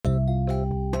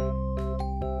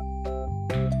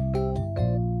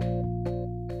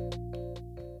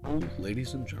Hello,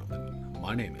 ladies and gentlemen.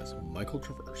 My name is Michael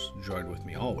Traverse. Joined with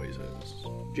me always is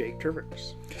Jake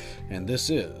Traverse. And this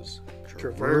is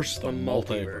Traverse the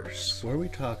Multiverse, where we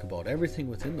talk about everything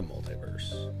within the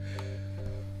multiverse,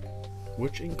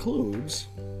 which includes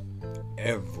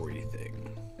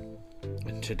everything.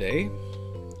 And today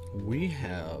we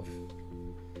have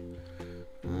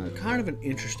kind of an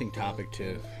interesting topic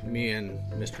to me and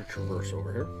Mr. Traverse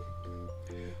over here.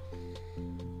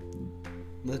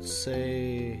 Let's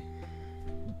say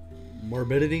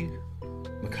morbidity,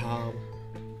 macabre,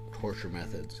 torture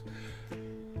methods.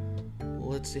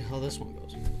 Let's see how this one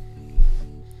goes.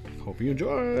 Hope you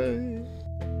enjoy.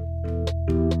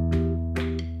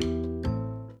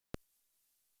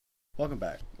 Welcome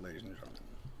back, ladies and gentlemen.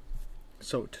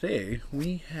 So today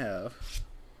we have,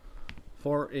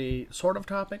 for a sort of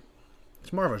topic,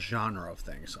 it's more of a genre of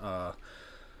things,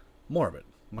 morbid,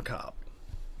 macabre.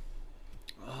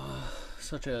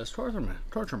 Such as torture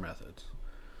methods.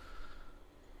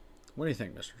 What do you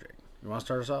think, Mr. Jake? You want to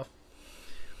start us off?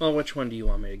 Well, which one do you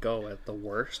want me to go with? The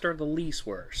worst or the least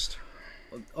worst?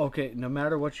 Okay, no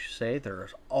matter what you say,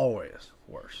 there's always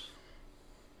worse.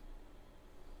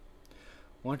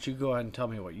 Why don't you go ahead and tell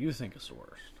me what you think is the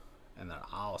worst, and then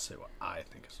I'll say what I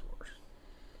think is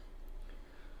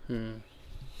the worst.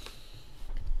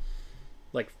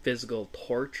 Like physical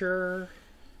torture?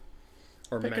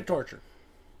 Or Pick a torture.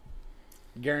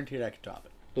 Guaranteed I can top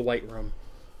it. The White Room.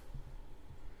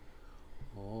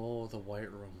 Oh, the White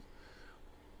Room.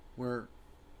 Where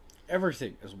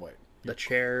everything is white. The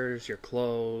chairs, your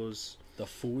clothes, The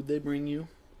food they bring you.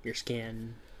 your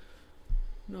skin.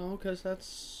 No, because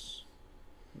that's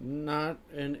not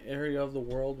an area of the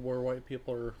world where white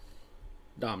people are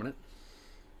dominant.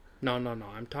 No.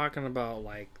 I'm talking about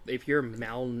like if you're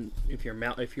only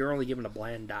given a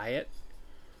bland diet,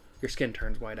 your skin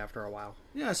turns white after a while.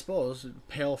 Yeah, I suppose.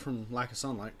 Pale from lack of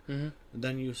sunlight. Mm-hmm. And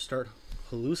then you start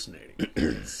hallucinating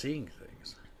and seeing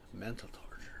things. Mental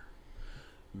torture.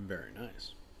 Very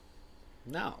nice.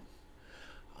 Now,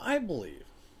 I believe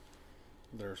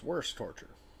there's worse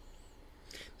torture.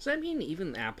 Does that mean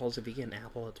even apples, if you get an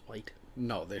apple, it's white?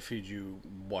 No, they feed you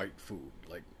white food,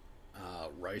 like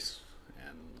rice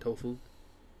and Tofu?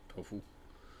 tofu.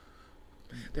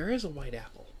 There is a white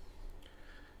apple.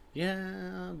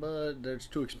 Yeah, but it's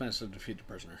too expensive to feed the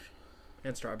prisoners.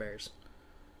 And strawberries.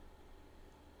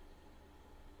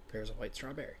 There's a white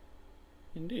strawberry.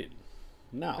 Indeed.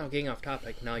 Now, Now, getting off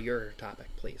topic, now your topic,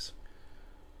 please.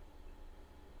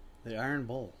 the iron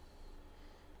bowl.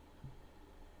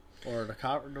 Or the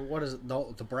copper, what is it,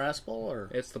 the brass bowl? Or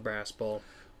It's the brass bowl.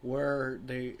 where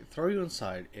they throw you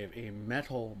inside of a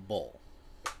metal bowl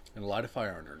and light a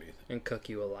fire underneath it. And cook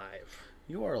you alive.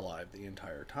 You are alive the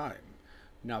entire time.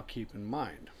 Now keep in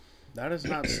mind, that is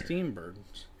not steam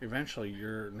burns. Eventually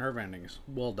your nerve endings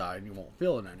will die and you won't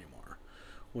feel it anymore.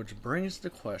 Which brings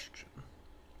the question,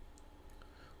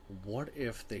 what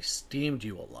if they steamed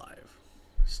you alive?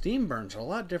 Steam burns are a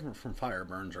lot different from fire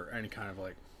burns or any kind of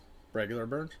like regular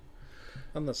burns.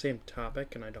 On the same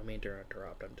topic, and I don't mean to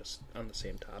interrupt, I'm just on the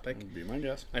same topic. Would be my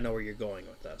guess. I know where you're going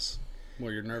with this.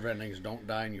 Where your nerve endings don't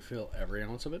die and you feel every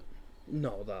ounce of it?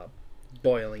 No, the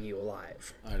boiling you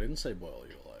alive. I didn't say boil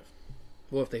you alive.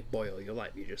 Well, if they boil you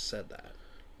alive, you just said that.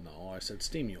 No, I said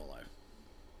steam you alive.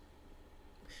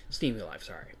 Steam you alive,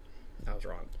 sorry. I was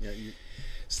wrong. Yeah,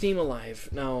 Steam alive.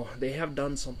 Now, they have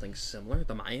done something similar.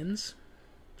 The Mayans,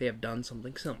 they have done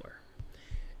something similar.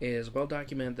 It is well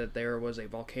documented that there was a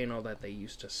volcano that they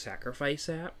used to sacrifice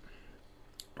at,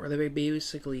 where they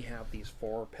basically have these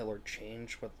 4-pillared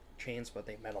chains with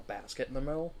a metal basket in the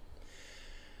middle.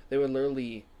 They would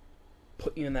literally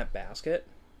put you in that basket,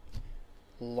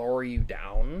 lower you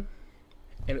down,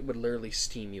 and it would literally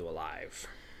steam you alive.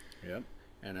 Yep.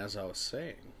 And as I was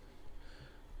saying,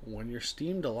 when you're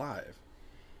steamed alive,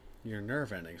 your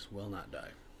nerve endings will not die.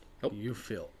 Nope. You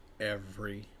feel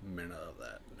every minute of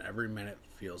that. And every minute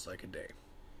feels like a day.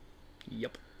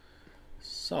 Yep.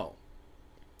 So,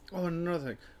 and another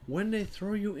thing. When they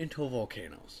throw you into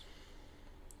volcanoes,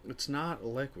 it's not a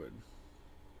liquid.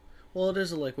 Well, it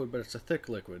is a liquid, but it's a thick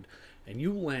liquid. And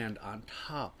you land on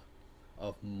top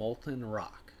of molten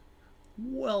rock.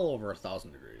 Well over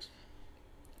 1,000 degrees.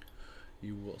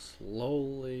 You will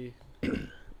slowly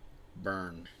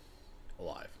burn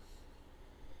alive.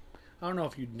 I don't know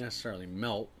if you'd necessarily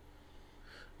melt.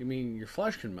 I mean, your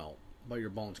flesh can melt, but your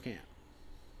bones can't.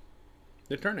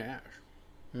 They turn to ash.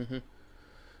 Mm-hmm.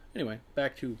 Anyway,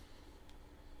 back to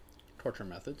torture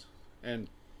methods, and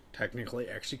technically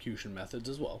execution methods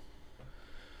as well.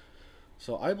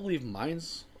 So I believe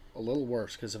mine's a little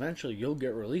worse, because eventually you'll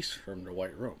get released from the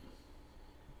White Room.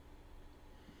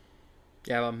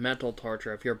 Yeah, but mental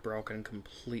torture, if you're broken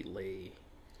completely,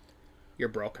 you're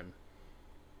broken.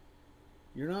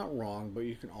 You're not wrong, but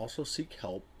you can also seek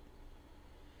help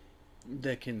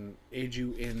that can aid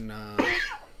you in how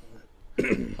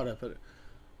do I put it?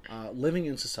 Living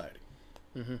in society.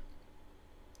 Mm-hmm.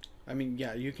 I mean,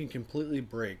 yeah, you can completely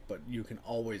break, but you can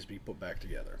always be put back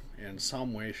together in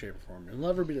some way, shape, or form. It'll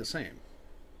never be the same,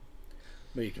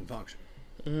 but you can function.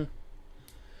 Mm-hmm.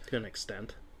 To an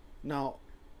extent. Now,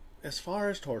 as far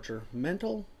as torture,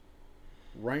 mental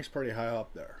ranks pretty high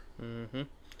up there. Mm-hmm.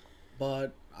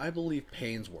 But I believe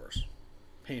pain's worse.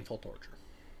 Painful torture.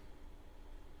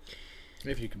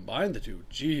 If you combine the two,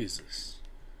 Jesus.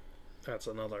 That's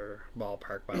another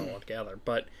ballpark battle altogether.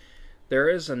 But there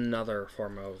is another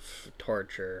form of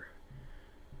torture.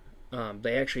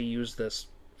 They actually use this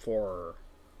for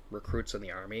recruits in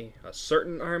the army. A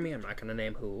certain army, I'm not going to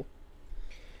name who.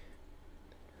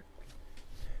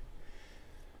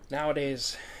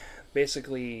 Nowadays,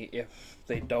 basically, if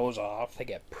they doze off, they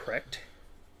get pricked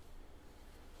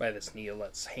by this needle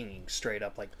that's hanging straight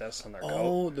up like this on their coat.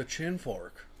 Oh, the chin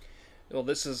fork. Well,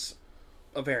 this is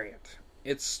a variant.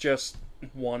 It's just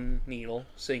one needle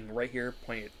sitting right here,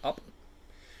 pointed up.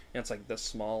 And it's like this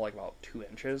small, like about 2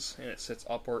 inches, and it sits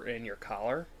upward in your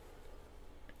collar.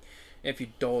 And if you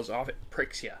doze off, it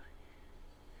pricks you.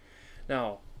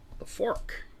 Now, the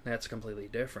fork, that's a completely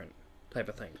different type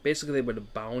of thing. Basically, they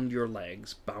would bound your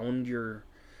legs, bound your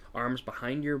arms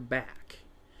behind your back,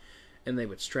 and they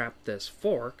would strap this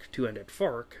fork, 2-ended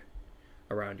fork,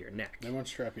 around your neck. They won't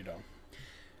strap you down.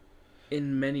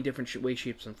 In many different ways,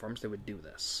 shapes, and forms, they would do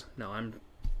this. Now, I'm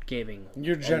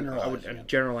You're generalizing. I'm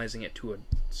generalizing it to a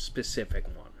specific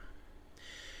one.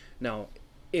 Now,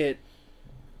 it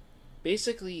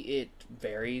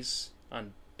varies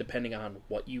on depending on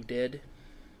what you did.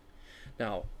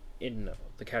 Now, in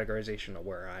the categorization of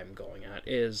where I'm going at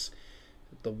is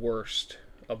the worst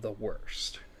of the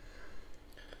worst.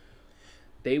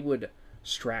 They would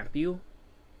strap you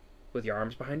with your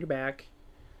arms behind your back,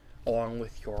 along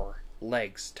with your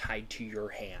legs tied to your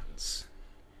hands.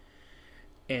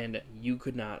 And you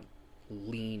could not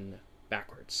lean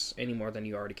backwards any more than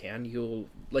you already can. Your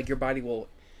body will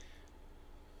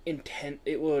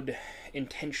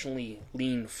intentionally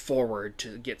lean forward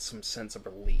to get some sense of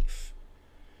relief.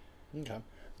 Okay.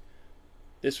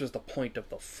 This was the point of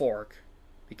the fork,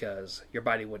 because your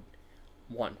body would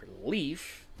want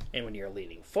relief, and when you're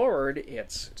leaning forward,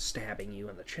 it's stabbing you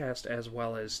in the chest as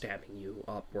well as stabbing you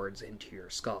upwards into your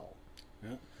skull.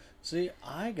 Yeah. See,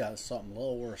 I got something a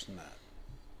little worse than that.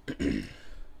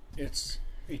 It's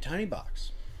a tiny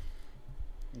box,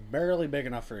 barely big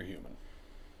enough for a human.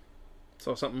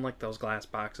 So something like those glass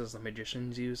boxes the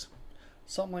magicians use?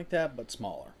 Something like that, but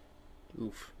smaller.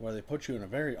 Oof. Where they put you in a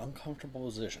very uncomfortable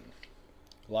position.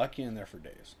 Lock you in there for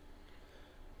days.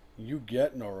 You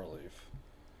get no relief.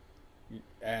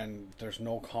 And there's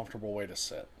no comfortable way to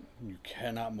sit. You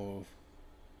cannot move.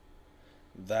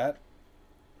 That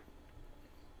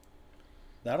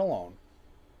alone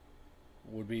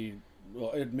would be,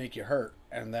 well, it'd make you hurt.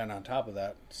 And then on top of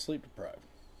that, sleep deprived.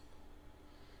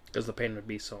 Because the pain would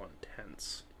be so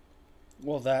intense.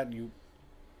 Well,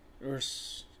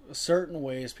 there's certain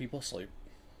ways people sleep.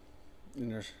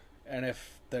 And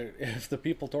if the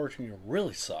people torturing you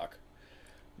really suck,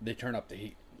 they turn up the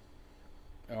heat.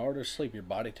 In order to sleep, your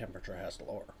body temperature has to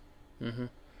lower. Mm-hmm.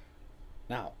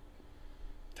 Now,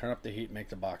 turn up the heat, make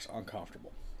the box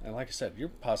uncomfortable. And like I said, you're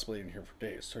possibly in here for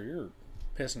days, so you're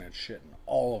pissing and shitting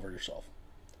all over yourself.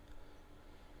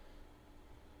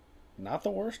 Not the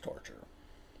worst torture,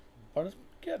 but it's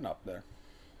getting up there.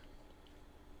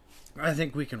 I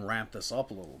think we can ramp this up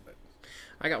a little bit.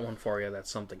 I got one for you that's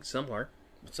something similar.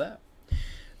 What's that?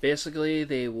 Basically,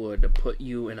 they would put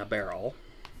you in a barrel,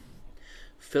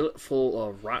 fill it full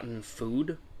of rotten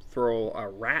food, throw a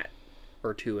rat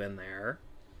or two in there,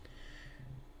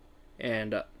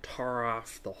 and tar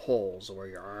off the holes where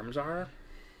your arms are,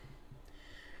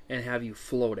 and have you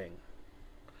floating.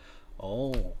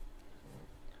 Oh,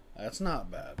 that's not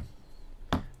bad.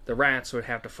 The rats would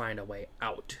have to find a way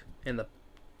out, and the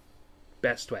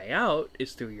best way out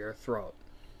is through your throat.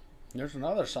 There's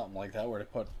another something like that where they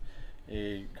put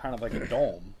a kind of like a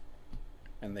dome,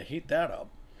 and they heat that up,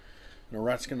 and the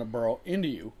rat's going to burrow into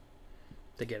you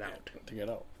To get out.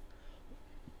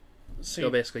 See, They'll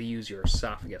basically use your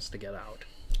esophagus to get out.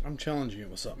 I'm challenging you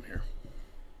with something here.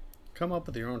 Come up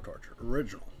with your own torture.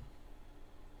 Original.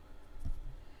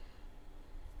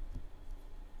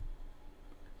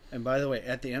 And by the way,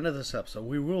 at the end of this episode,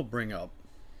 we will bring up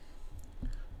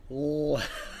how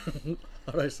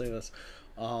do I say this?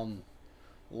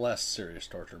 Less serious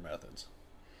torture methods.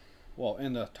 Well,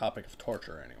 in the topic of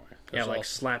torture, anyway. Yeah, like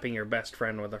slapping your best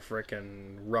friend with a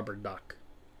frickin' rubber duck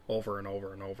over and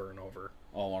over and over and over.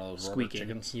 Oh, one of those squeaking.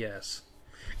 Rubber chickens? Yes.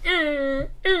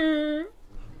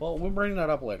 Well, we'll bring that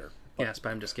up later. Yes, but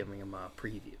I'm just giving him a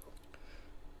preview.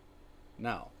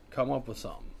 Now, come up with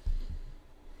something.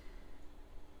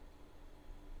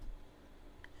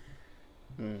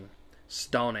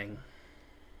 Stoning.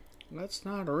 That's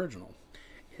not original.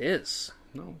 It is.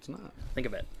 No, it's not. Think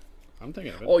of it. I'm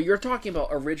thinking of it. Oh, you're talking about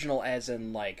original as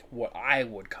in, like, what I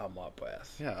would come up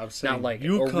with. Yeah, I'm saying not like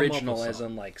you original come up with as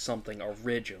in, like, something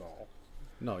original.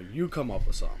 No, you come up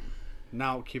with something.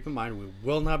 Now, keep in mind, we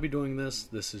will not be doing this.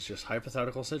 This is just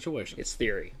hypothetical situations. It's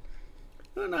theory.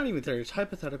 No, not even theory. It's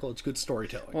hypothetical. It's good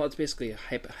storytelling. Well, it's basically a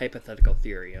hypothetical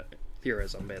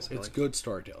theorism, basically. It's good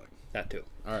storytelling. That too.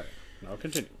 All right. Now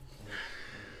continue.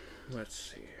 Let's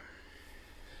see.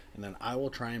 And then I will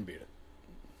try and beat it.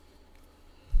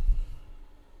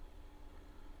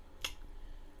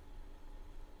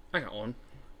 I got one.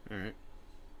 All right.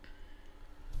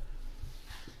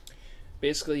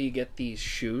 Basically, you get these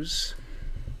shoes.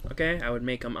 Okay? I would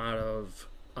make them out of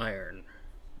iron.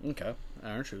 Okay.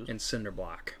 Iron shoes. And cinder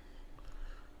block.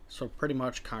 So pretty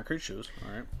much concrete shoes.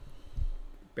 All right.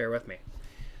 Bear with me.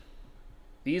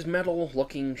 These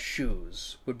metal-looking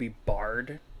shoes would be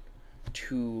barred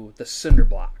to the cinder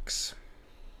blocks.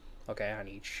 Okay, on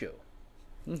each shoe.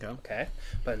 Okay. Okay?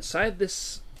 But inside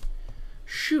this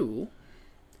shoe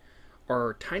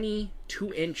are tiny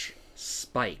 2-inch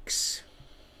spikes.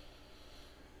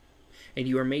 And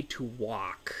you are made to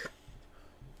walk.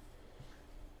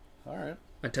 All right.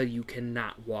 Until you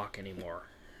cannot walk anymore.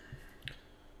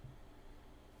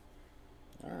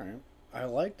 All right. I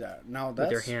like that. Now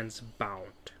that's... With your hands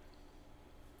bound.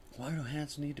 Why do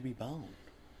hands need to be bound?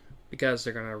 Because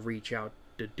they're going to reach out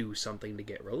to do something to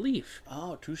get relief.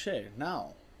 Oh, touche.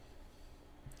 Now,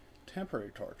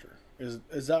 temporary torture.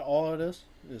 Is that all it is?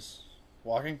 Is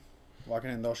walking?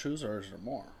 Walking in those shoes, or is there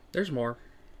more? There's more.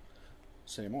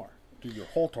 Say more. Do your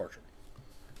whole torture.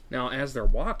 Now, as they're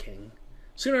walking,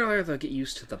 sooner or later they'll get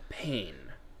used to the pain.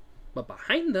 But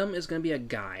behind them is going to be a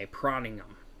guy prodding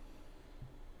them.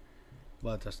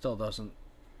 But that still doesn't...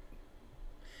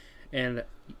 And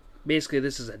basically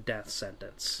this is a death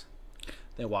sentence.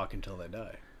 They walk until they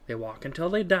die. They walk until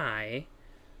they die.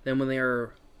 Then when they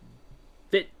are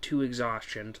fit to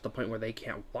exhaustion, to the point where they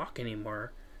can't walk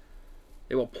anymore,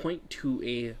 they will point to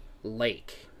a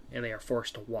lake, and they are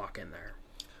forced to walk in there.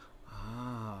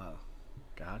 Ah,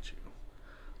 got you.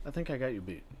 I think I got you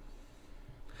beat.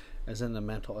 As in the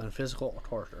mental and physical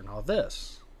torture. Now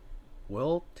this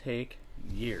will take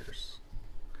years.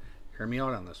 Hear me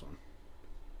out on this one.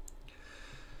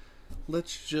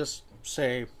 Let's just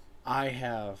say I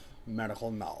have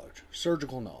medical knowledge,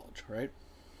 surgical knowledge, right?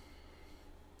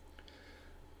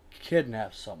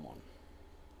 Kidnap someone,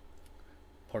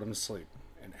 put them to sleep,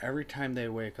 and every time they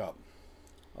wake up,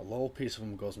 a little piece of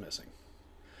them goes missing.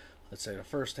 Let's say the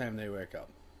first time they wake up,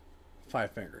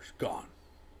 5 fingers, gone.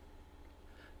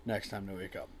 Next time they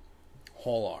wake up,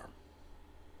 whole arm.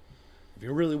 If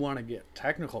you really want to get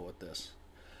technical with this,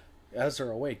 as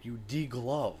they're awake, you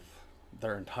deglove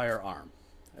their entire arm,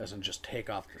 as in just take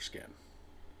off their skin.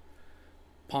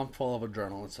 Pumped full of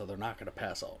adrenaline so they're not going to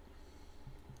pass out.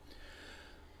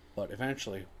 But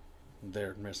eventually,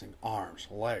 they're missing arms,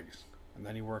 legs, and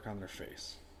then you work on their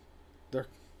face. They're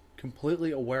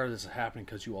completely aware this is happening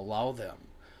because you allow them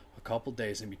a couple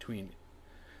days in between,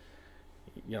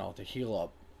 to heal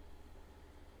up.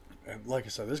 And like I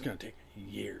said, this is going to take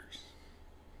years.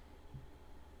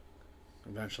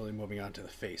 Eventually moving on to the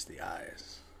face, the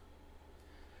eyes.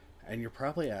 And you're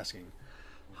probably asking,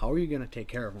 how are you going to take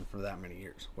care of them for that many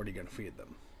years? What are you going to feed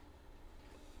them?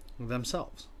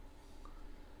 Themselves.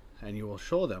 And you will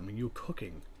show them you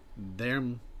cooking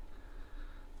their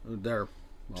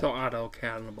So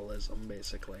auto-cannibalism,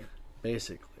 basically.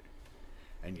 Basically.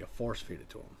 And you force feed it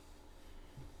to them.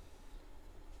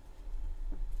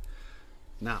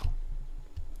 Now,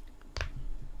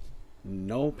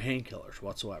 no painkillers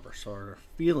whatsoever. So they're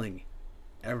feeling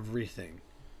everything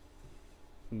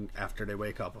after they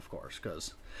wake up, of course,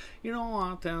 because you don't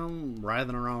want them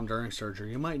writhing around during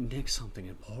surgery. You might nick something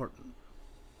important.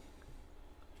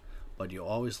 But you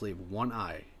always leave one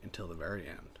eye until the very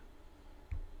end.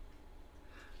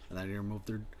 And then you remove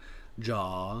their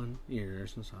jaw and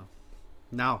ears and stuff.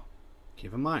 Now,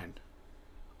 keep in mind,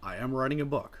 I am writing a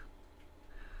book.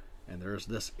 And there's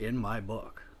this in my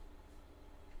book.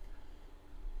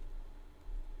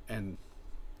 And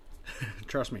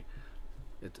trust me,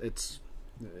 it's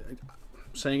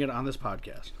saying it on this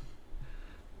podcast.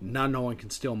 Not no one can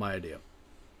steal my idea.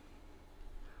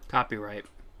 Copyright.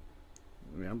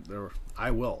 Yeah,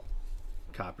 I will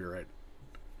copyright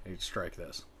and strike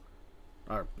this.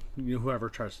 Or whoever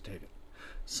tries to take it.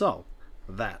 So,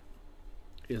 that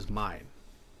is mine.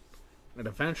 And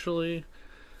eventually,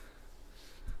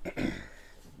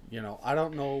 I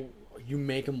don't know, you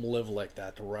make them live like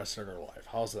that the rest of their life.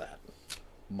 How's that?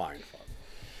 Mind fuck.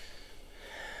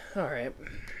 Alright.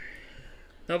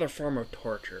 Another form of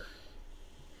torture.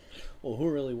 Well, who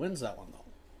really wins that one, though?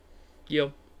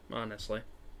 You, honestly.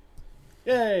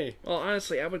 Yay! Well,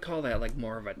 honestly, I would call that like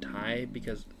more of a tie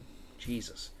because,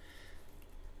 Jesus.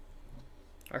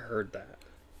 I heard that.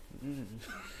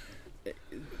 The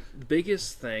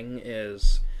biggest thing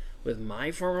is, with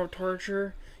my form of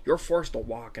torture, you're forced to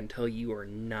walk until you are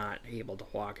not able to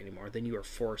walk anymore. Then you are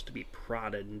forced to be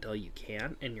prodded until you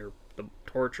can't, and the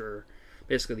torture,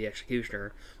 basically the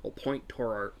executioner, will point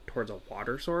towards a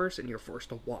water source, and you're forced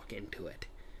to walk into it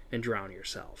and drown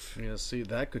yourself. Yeah, see,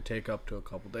 that could take up to a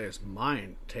couple days.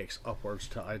 Mine takes upwards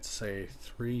to, I'd say,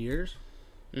 3 years.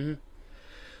 Mm-hmm.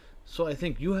 So I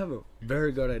think you have a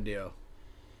very good idea.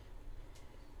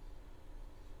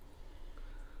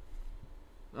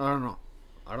 I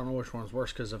don't know which one's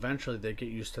worse, because eventually they get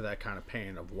used to that kind of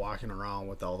pain of walking around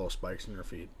with all those spikes in their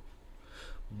feet.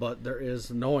 But there is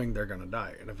knowing they're going to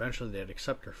die, and eventually they'd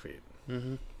accept their fate.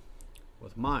 Mm-hmm.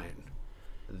 With mine,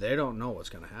 they don't know what's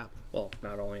going to happen. Well,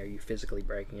 not only are you physically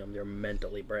breaking them, you're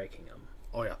mentally breaking them.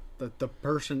 Oh yeah, the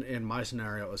person in my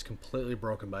scenario is completely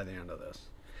broken by the end of this.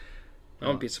 I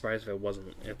wouldn't be surprised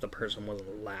if the person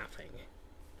wasn't laughing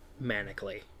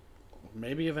manically.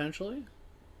 Maybe eventually.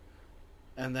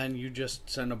 And then you just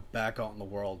send them back out in the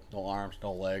world. No arms,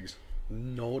 no legs,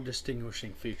 no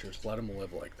distinguishing features. Let them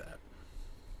live like that.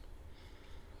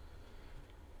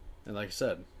 And like I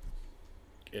said,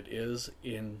 it is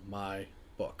in my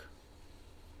book.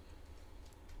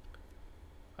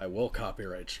 I will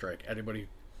copyright strike anybody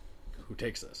who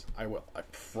takes this. I will. I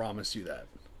promise you that.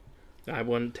 I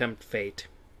wouldn't tempt fate.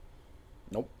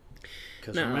 Nope.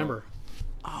 Because remember,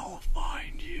 I'll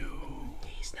find you.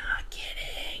 He's not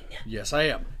kidding. Yes, I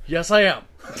am. Yes, I am.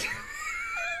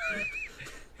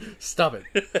 Stop it.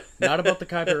 Not about the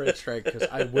copyright strike, because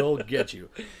I will get you.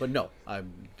 But no,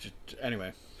 I'm just,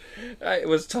 anyway. I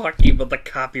was talking about the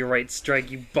copyright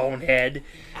strike, you bonehead.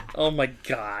 Oh my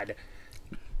god.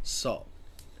 So.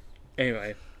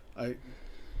 Anyway. I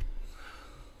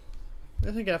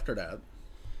think after that.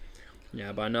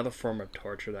 Yeah, but another form of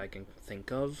torture that I can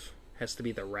think of has to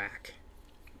be the rack.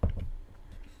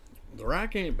 The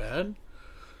rack ain't bad.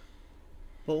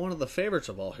 But one of the favorites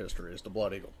of all history is the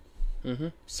blood eagle. Mm-hmm.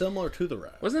 Similar to the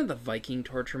rack. Wasn't that the Viking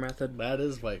torture method? That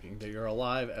is Viking. That you're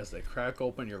alive as they crack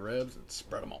open your ribs and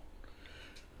spread them out.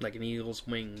 Like an eagle's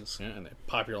wings. Yeah, and they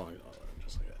pop your lungs out.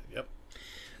 Just like that. Yep.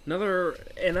 Another,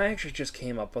 and I actually just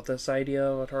came up with this idea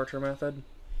of a torture method.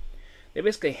 They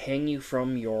basically hang you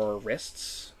from your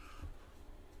wrists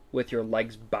with your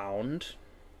legs bound,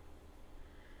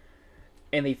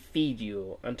 and they feed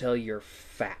you until you're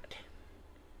fat.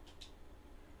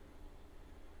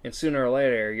 And sooner or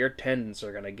later, your tendons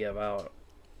are going to give out,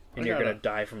 and you're going to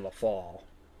die from the fall.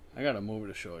 I got a movie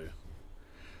to show you.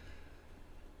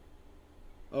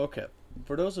 Okay,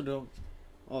 for those of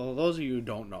you who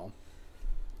don't know,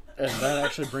 and that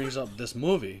actually brings up this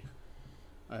movie.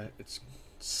 It's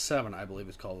 7, I believe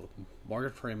it's called.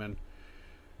 Morgan Freeman.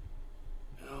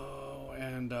 Oh,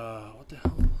 and what the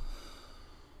hell?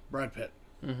 Brad Pitt.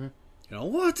 Mm-hmm.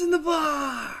 What's in the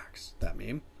box? That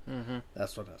meme. Mm-hmm.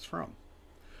 That's what that's from.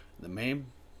 The main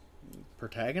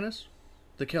protagonist,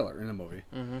 the killer in the movie,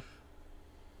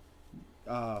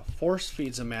 force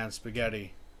feeds a man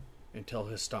spaghetti until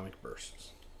his stomach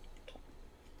bursts.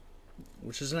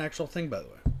 Which is an actual thing, by the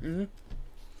way. Mm-hmm.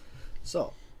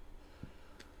 So,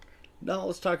 now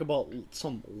let's talk about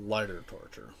some lighter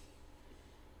torture.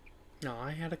 No,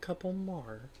 I had a couple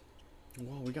more.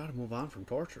 Well, we gotta move on from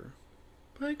torture.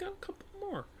 But I got a couple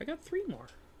more. I got 3 more.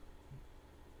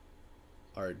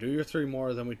 Alright, do your 3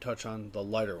 more, then we touch on the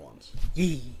lighter ones.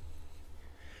 Yee.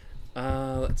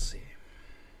 Let's see.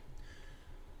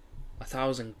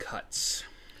 1,000 cuts.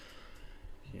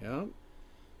 Yep.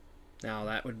 Now,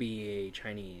 that would be a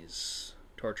Chinese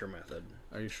torture method.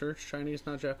 Are you sure it's Chinese,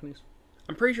 not Japanese?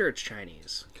 I'm pretty sure it's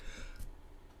Chinese.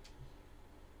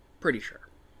 Pretty sure.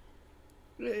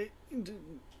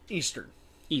 Eastern.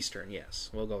 Eastern, yes.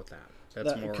 We'll go with that.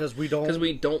 That's more because we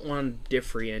don't want to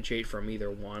differentiate from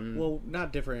either one. Well,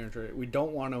 not differentiate. We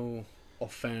don't want to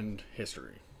offend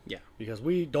history. Yeah. Because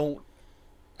we don't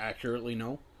accurately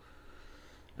know.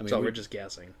 I mean, so we're just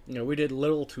guessing. We did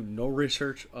little to no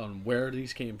research on where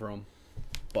these came from.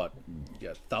 But, yeah,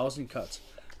 1,000 cuts.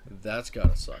 That's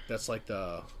gotta suck. That's like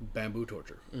the bamboo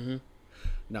torture. Mm-hmm.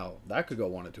 Now, that could go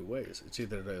one of two ways. It's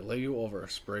either they lay you over a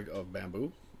sprig of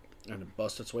bamboo and it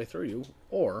busts its way through you,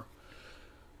 or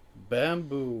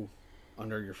bamboo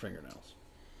under your fingernails.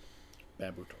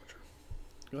 Bamboo torture.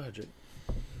 Go ahead, Jake.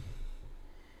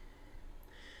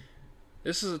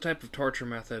 This is a type of torture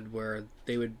method where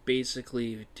they would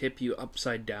basically tip you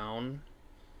upside down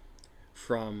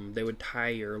they would tie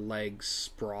your legs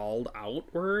sprawled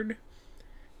outward,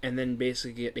 and then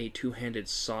basically get a two-handed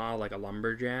saw like a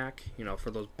lumberjack,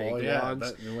 for those big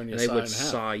logs. And they would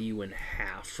saw you in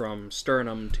half from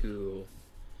sternum to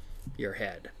your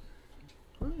head.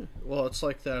 Well, it's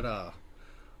like that, I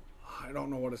don't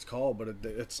know what it's called, but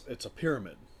it's a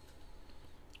pyramid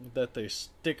that they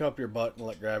stick up your butt and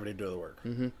let gravity do the work.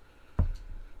 Mm-hmm.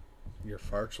 Your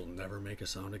farts will never make a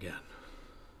sound again.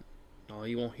 Oh,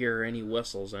 you won't hear any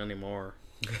whistles anymore.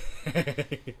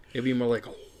 It'd be more like...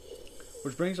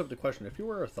 Which brings up the question, if you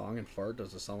wear a thong and fart,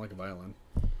 does it sound like a violin?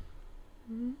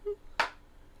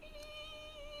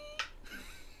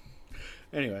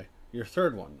 Anyway, your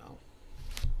third one now.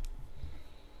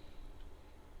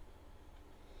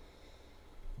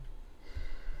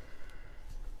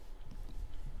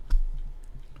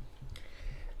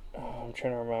 Oh, I'm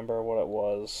trying to remember what it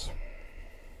was.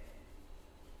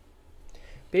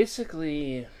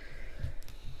 Basically,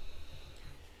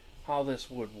 how this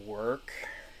would work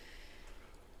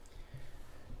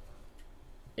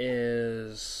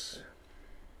is...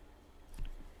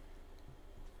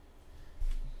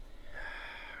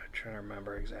 I'm trying to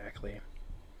remember exactly.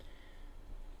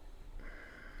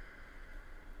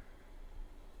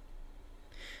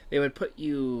 They would put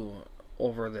you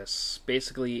over this.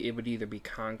 Basically, it would either be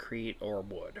concrete or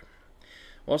wood.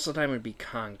 Most of the time, it would be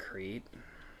concrete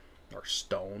or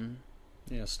stone.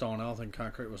 Yeah, stone. I don't think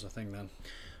concrete was a thing then.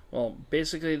 Well,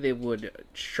 basically, they would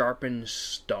sharpen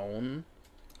stone.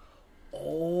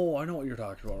 Oh, I know what you're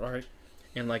talking about. All right.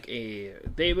 And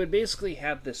they would basically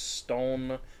have this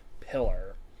stone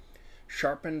pillar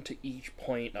sharpened to each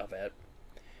point of it,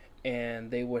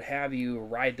 and they would have you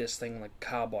ride this thing like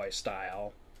cowboy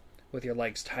style with your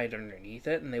legs tied underneath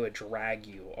it, and they would drag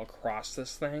you across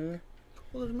this thing.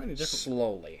 Well, there's many different...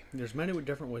 slowly. There's many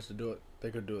different ways to do it.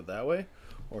 They could do it that way,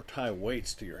 or tie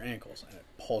weights to your ankles, and it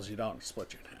pulls you down and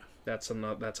splits you in half.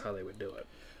 That's how they would do it.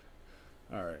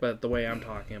 All right. But the way I'm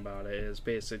talking about it is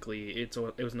basically it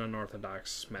was an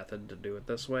unorthodox method to do it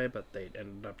this way, but they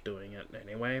ended up doing it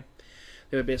anyway.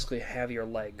 They would basically have your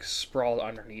legs sprawled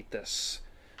underneath this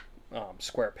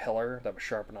square pillar that was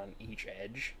sharpened on each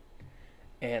edge,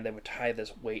 and they would tie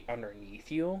this weight underneath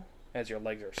you as your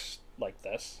legs are like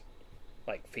this,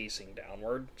 like facing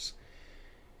downwards.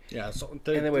 Yeah, so and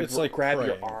they would grab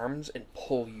your arms and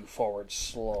pull you forward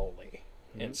slowly,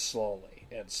 and slowly,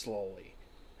 and slowly.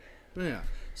 Yeah,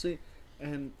 see,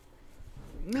 and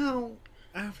now,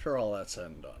 after all that's said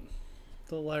and done,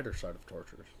 the lighter side of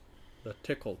torture, the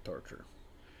tickle torture,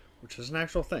 which is an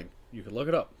actual thing. You can look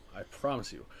it up, I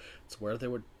promise you. It's where they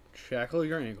would shackle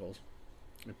your ankles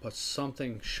and put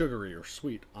something sugary or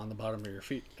sweet on the bottom of your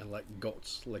feet and let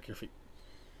goats lick your feet.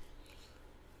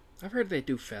 I've heard they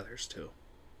do feathers, too.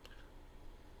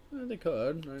 They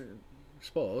could, I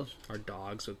suppose. Or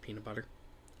dogs with peanut butter.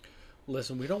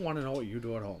 Listen, we don't want to know what you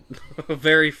do at home.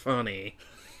 Very funny.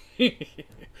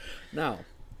 Now,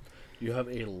 you have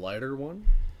a lighter one?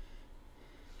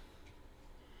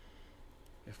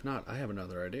 If not, I have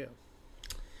another idea.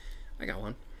 I got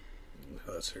one.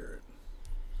 Let's hear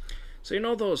it. So you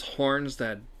know those horns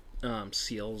that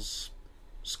seals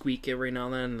squeak every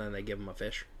now and then they give them a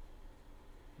fish?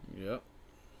 Yep.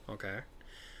 Okay.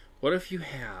 What if you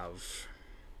have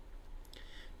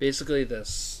basically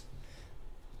this...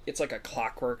 It's like a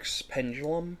clockworks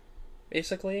pendulum,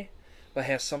 basically, but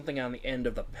has something on the end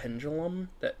of the pendulum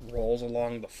that rolls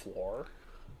along the floor.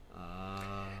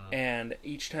 And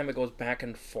each time it goes back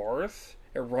and forth,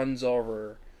 it runs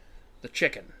over the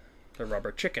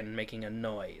rubber chicken, making a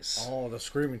noise. Oh, the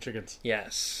screaming chickens.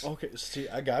 Yes. Okay, see,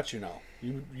 I got you now.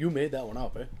 You made that one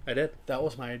up, eh? I did. That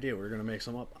was my idea. We were going to make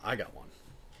some up. I got one.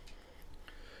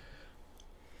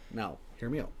 Now,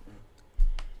 hear me out.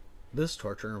 This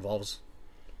torture involves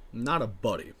not a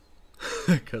buddy,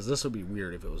 because this would be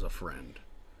weird if it was a friend.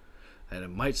 And it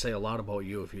might say a lot about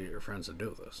you if you get your friends to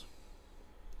do this.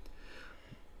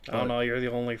 I don't know, you're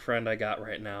the only friend I got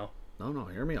right now. No,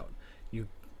 hear me out.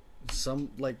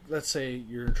 Let's say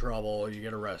you're in trouble or you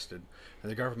get arrested, and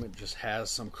the government just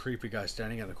has some creepy guy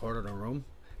standing in the corner of the room,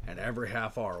 and every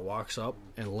half hour walks up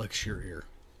and licks your ear.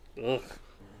 Ugh.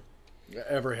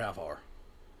 Every half hour.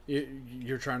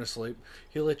 You're trying to sleep.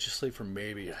 He'll let you sleep for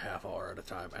maybe a half hour at a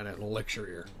time, and it licks your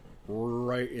ear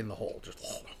right in the hole. Just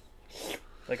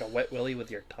Like a wet willy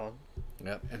with your tongue.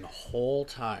 Yep. And the whole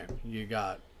time you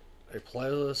got a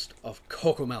playlist of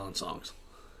Cocomelon songs.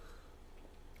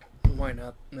 Why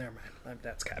not? Never mind.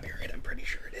 That's copyright. I'm pretty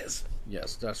sure it is.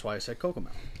 Yes, that's why I said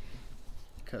Cocomelon.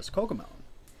 Because Cocomelon,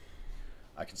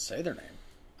 I can say their name.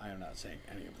 I am not saying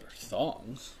any of their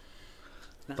thongs.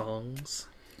 No. Thongs?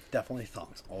 Definitely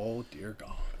thongs. Oh, dear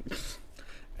God.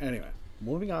 Anyway,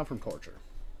 moving on from torture.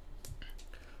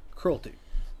 Cruelty.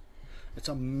 It's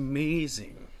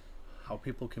amazing how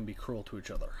people can be cruel to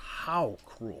each other. How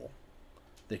cruel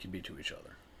they can be to each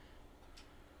other.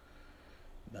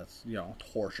 That's,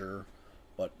 torture.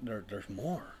 But there's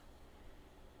more.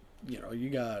 You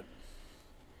got...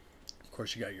 Of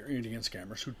course, you got your Indian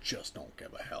scammers who just don't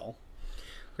give a hell.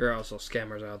 There are also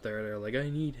scammers out there. They're like, I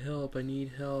need help. Can you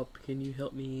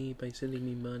help me by sending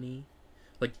me money?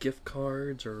 Like gift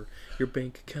cards or your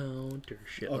bank account or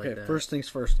shit like that. Okay, first things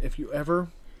first. If you ever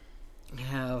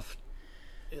have,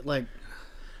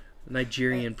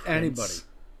 Nigerian prince.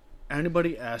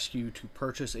 Anybody ask you to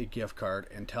purchase a gift card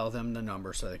and tell them the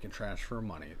number so they can transfer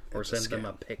money. Or send them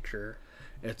a picture.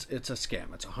 It's a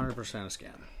scam. It's 100% a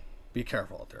scam. Be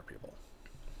careful out there, people.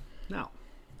 Now,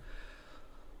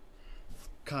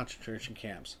 concentration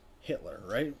camps. Hitler,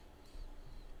 right?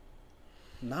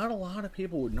 Not a lot of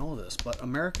people would know this, but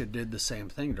America did the same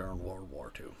thing during World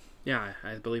War II. Yeah,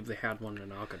 I believe they had one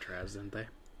in Alcatraz, didn't they?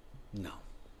 No.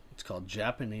 It's called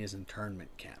Japanese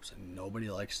internment camps, and nobody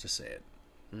likes to say it.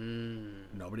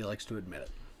 Nobody likes to admit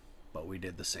it. But we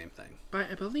did the same thing.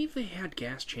 But I believe they had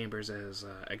gas chambers as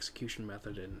execution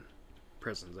method in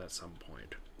prisons at some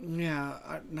point.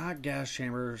 Yeah, not gas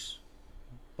chambers,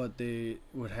 but they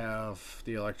would have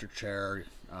the electric chair,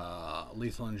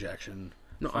 lethal injection,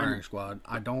 firing squad.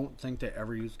 I don't think they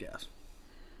ever used gas.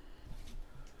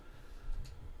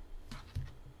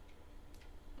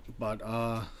 But,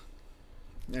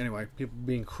 anyway, people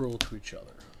being cruel to each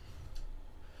other.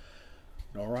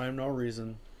 No rhyme, no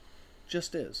reason.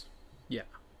 Just is. Yeah.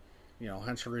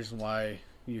 Hence the reason why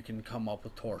you can come up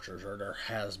with tortures, or there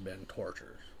has been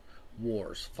tortures.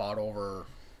 Wars fought over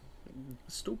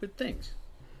stupid things.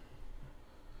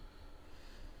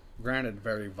 Granted,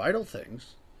 very vital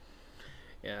things.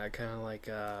 Yeah, kind of like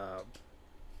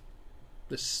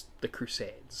the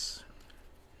Crusades.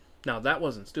 Now, that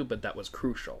wasn't stupid, that was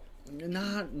crucial.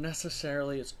 Not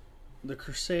necessarily. It's the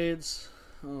Crusades.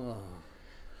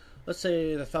 Let's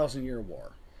say the 1,000-Year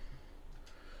War.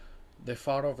 They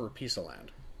fought over a piece of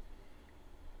land.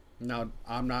 Now,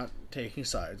 I'm not taking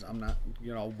sides. I'm not,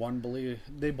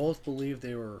 they both believe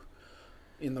they were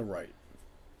in the right.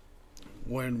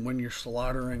 When you're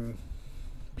slaughtering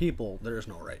people, there is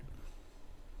no right.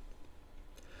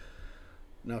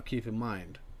 Now, keep in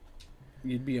mind,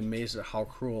 you'd be amazed at how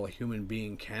cruel a human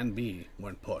being can be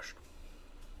when pushed.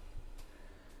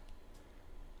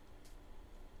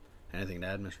 Anything to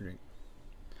add, Mr. Drink?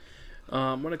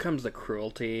 When it comes to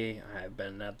cruelty, I've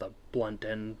been at the blunt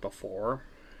end before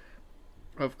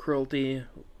of cruelty.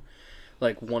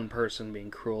 Like one person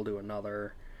being cruel to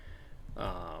another.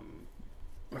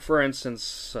 For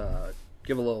instance,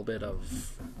 give a little bit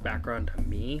of background to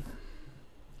me.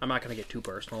 I'm not going to get too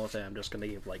personal with it. I'm just going to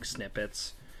give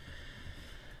snippets.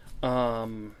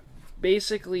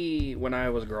 Basically, when I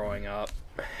was growing up,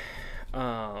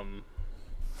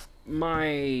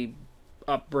 my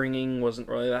upbringing wasn't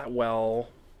really that well.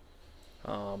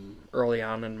 Early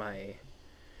on in my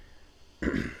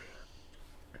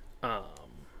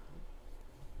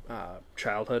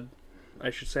childhood,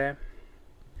 I should say.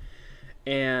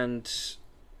 And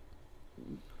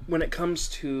when it comes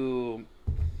to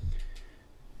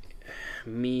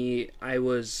me, I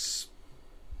was,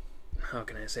 how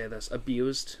can I say this,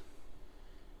 abused,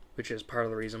 which is part of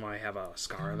the reason why I have a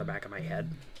scar on the back of my head.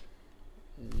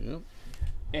 Yep.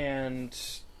 And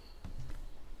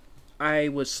I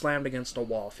was slammed against a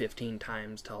wall 15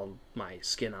 times till my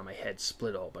skin on my head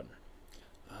split open.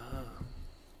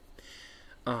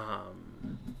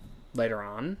 Later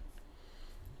on,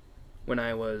 when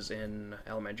I was in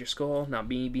elementary school, now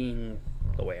me being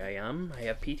the way I am, I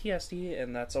have PTSD,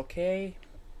 and that's okay.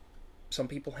 Some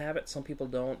people have it, some people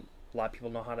don't. A lot of people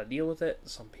know how to deal with it,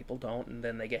 some people don't, and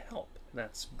then they get help. And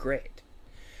that's great.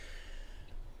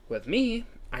 With me,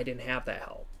 I didn't have that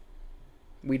help.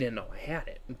 We didn't know I had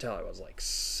it until I was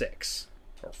 6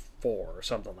 or 4 or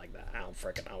something like that. I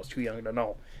was too young to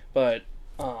know. But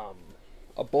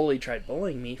a bully tried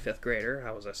bullying me, 5th grader.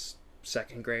 I was a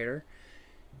 2nd grader.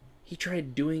 He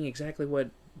tried doing exactly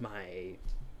what my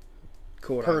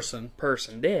person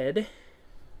did.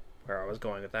 Where I was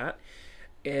going with that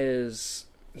is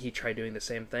he tried doing the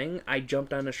same thing. I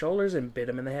jumped on his shoulders and bit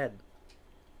him in the head.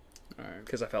 All right.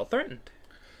 Because I felt threatened.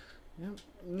 Yeah.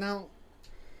 Now,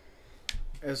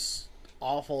 as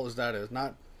awful as that is,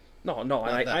 not. No,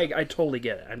 I totally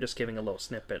get it. I'm just giving a little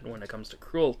snippet when it comes to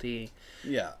cruelty.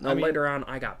 Yeah. Now, later on,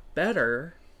 I got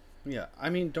better. Yeah. I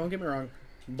mean, don't get me wrong.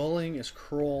 Bullying is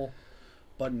cruel,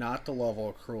 but not the level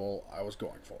of cruel I was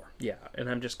going for. Yeah, and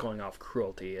I'm just going off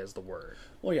cruelty as the word.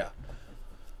 Well, yeah.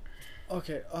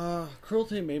 Okay,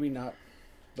 cruelty, maybe not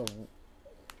the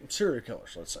serial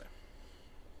killers, let's say.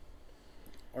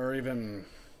 Or even,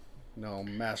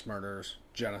 mass murders,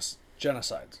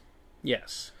 genocides.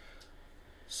 Yes.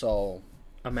 So...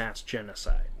 A mass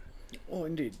genocide. Oh,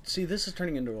 indeed. See, this is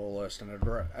turning into a list, and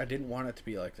I didn't want it to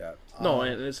be like that. No,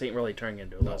 this ain't really turning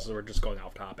into a list. We're just going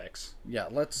off topics. Yeah,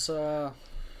 let's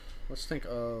think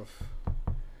of...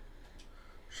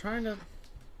 Trying to...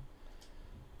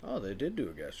 Oh, they did do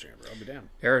a gas chamber. I'll be damned.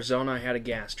 Arizona had a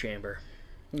gas chamber.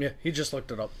 Yeah, he just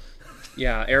looked it up.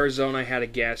 Yeah, Arizona had a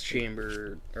gas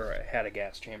chamber,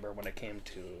 when it came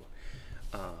to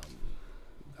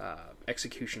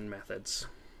execution methods.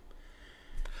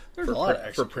 There's a lot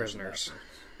of for prisoners.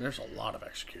 Methods. There's a lot of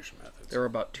execution methods. There were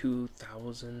about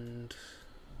 2,000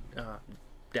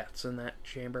 deaths in that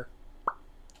chamber.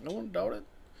 No one doubt it.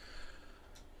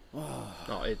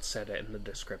 Oh, it said it in the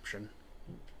description.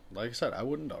 Like I said, I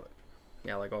wouldn't doubt it.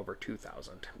 Yeah, like over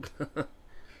 2,000.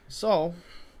 So,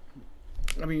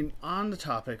 I mean, on the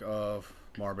topic of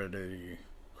morbidity,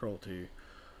 cruelty,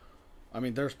 I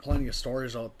mean, there's plenty of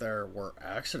stories out there where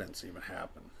accidents even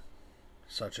happen,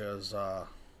 such as a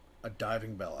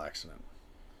diving bell accident.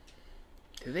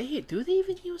 Do they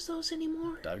even use those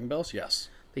anymore? Diving bells, yes.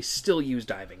 They still use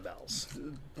diving bells.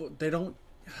 But they don't.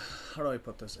 How do I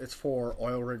put this? It's for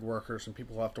oil rig workers and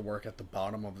people who have to work at the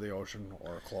bottom of the ocean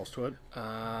or close to it.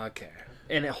 Okay.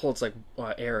 And it holds like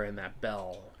air in that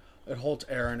bell. It holds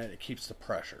air in it. It keeps the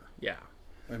pressure. Yeah.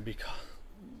 And because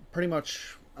pretty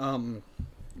much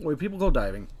when people go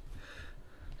diving,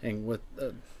 and with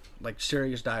like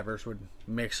serious divers would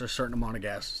mix a certain amount of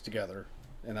gases together,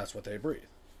 and that's what they breathe.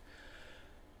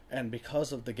 And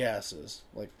because of the gases,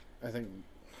 like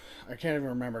I can't even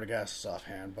remember the gases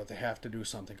offhand, but they have to do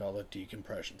something called a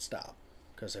decompression stop.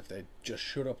 Because if they just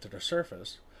shoot up to the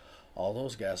surface, all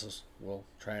those gases will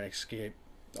try and escape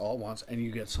all at once, and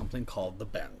you get something called the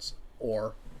bends,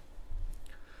 or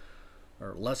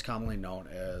less commonly known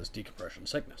as decompression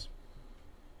sickness.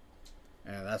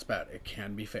 And that's bad. It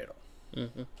can be fatal.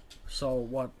 Mm-hmm. So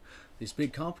what these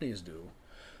big companies do,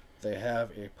 they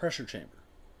have a pressure chamber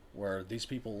where these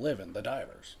people live in, the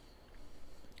divers.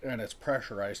 And it's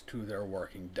pressurized to their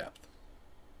working depth.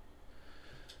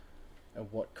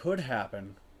 And what could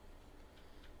happen,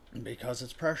 because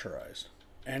it's pressurized,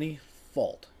 any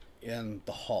fault in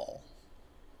the hull,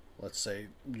 let's say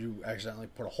you accidentally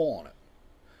put a hole in it,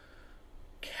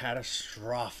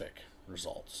 catastrophic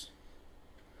results.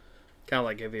 Kind of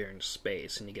like if you're in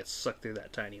space and you get sucked through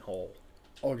that tiny hole.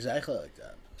 Oh, exactly like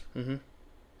that. Mm-hmm.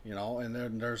 And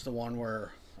then there's the one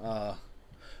where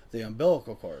the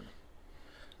umbilical cord.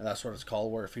 And that's what it's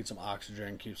called, where it feeds them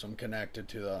oxygen, keeps them connected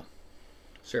to the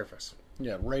surface.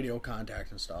 Yeah, radio contact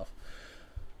and stuff.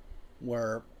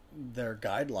 Where their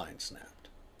guideline snapped.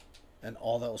 And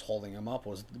all that was holding them up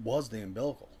was the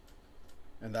umbilical.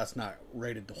 And that's not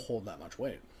rated to hold that much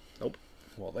weight. Nope.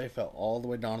 Well, they fell all the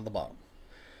way down to the bottom.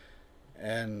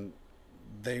 And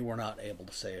they were not able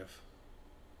to save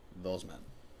those men.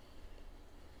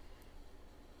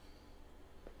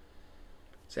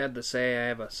 Sad to say, I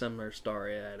have a similar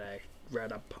story that I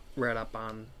read up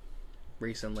on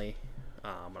recently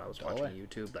when I was watching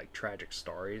YouTube, like tragic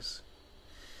stories.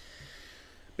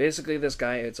 Basically, this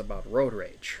guy, it's about road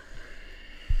rage.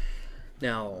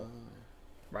 Now,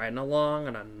 riding along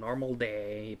on a normal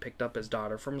day, he picked up his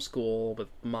daughter from school with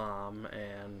mom,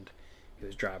 and he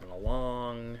was driving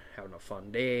along, having a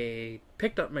fun day,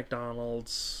 picked up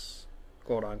McDonald's,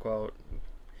 quote unquote,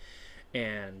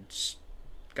 and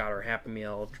got her Happy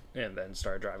Meal, and then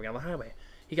started driving on the highway.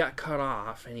 He got cut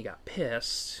off, and he got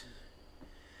pissed,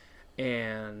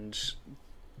 and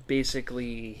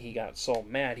basically he got so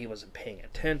mad he wasn't paying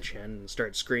attention, and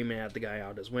started screaming at the guy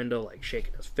out his window, like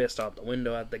shaking his fist out the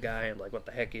window at the guy, and like, what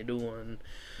the heck are you doing?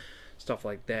 Stuff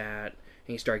like that.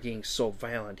 And he started getting so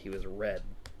violent he was red.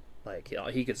 Like,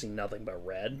 he could see nothing but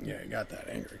red. Yeah, he got that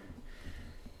angry.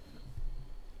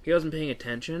 He wasn't paying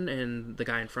attention, and the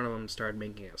guy in front of him started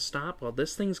making a stop. Well,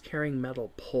 this thing's carrying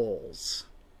metal poles.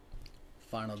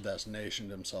 Final destination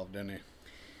himself, didn't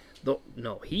he?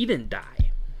 No, he didn't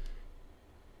die.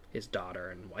 His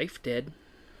daughter and wife did.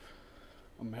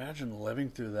 Imagine living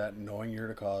through that and knowing you're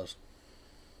the cause.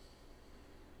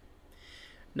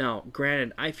 Now,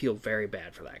 granted, I feel very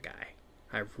bad for that guy.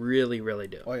 I really, really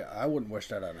do. Oh, yeah, I wouldn't wish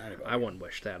that on anybody. I wouldn't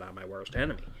wish that on my worst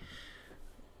enemy.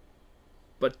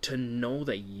 But to know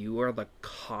that you are the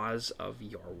cause of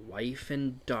your wife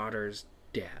and daughter's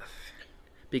death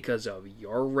because of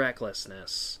your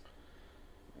recklessness,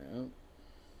 Yeah.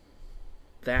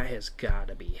 that has got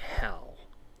to be hell.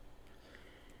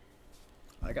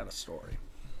 I got a story.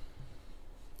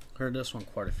 Heard this one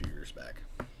quite a few years back.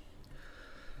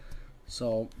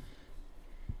 So,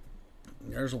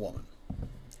 there's a woman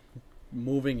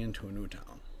moving into a new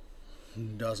town.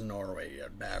 Doesn't know her way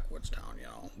yet. Backwoods town,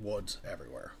 woods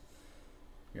everywhere.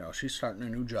 She's starting a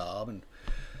new job, and,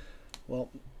 well,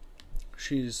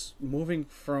 she's moving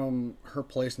from her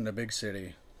place in the big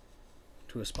city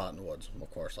to a spot in the woods,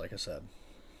 of course, like I said.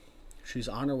 She's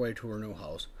on her way to her new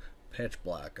house, pitch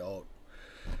black out.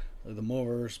 The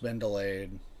mover's been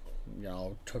delayed,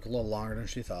 took a little longer than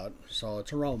she thought, so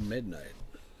it's around midnight.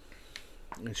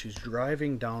 And she's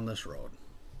driving down this road,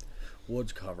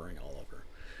 woods covering all over,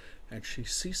 and she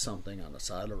sees something on the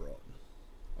side of the road.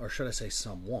 Or should I say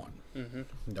someone. Mm-hmm.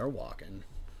 They're walking.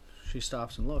 She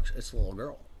stops and looks. It's a little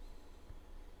girl.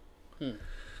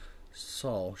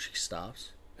 So she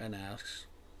stops and asks,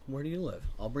 "Where do you live?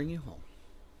 I'll bring you home."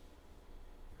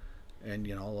 And,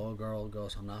 the little girl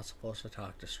goes, "I'm not supposed to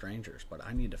talk to strangers, but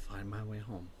I need to find my way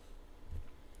home."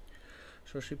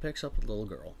 So she picks up the little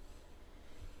girl.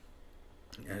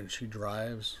 And she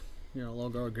drives, the little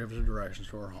girl gives her directions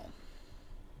to her home.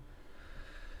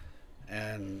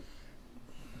 And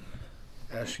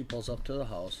as she pulls up to the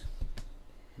house,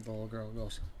 the little girl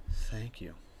goes, "Thank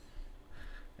you."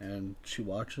 And she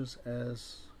watches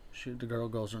as the girl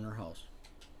goes in her house.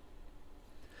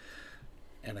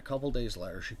 And a couple days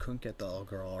later, she couldn't get the little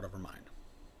girl out of her mind.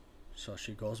 So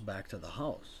she goes back to the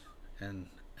house and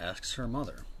asks her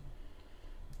mother,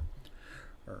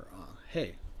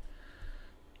 "Hey,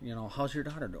 how's your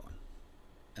daughter doing?"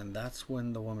 And that's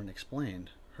when the woman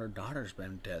explained her daughter's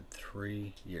been dead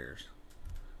 3 years.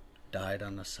 Died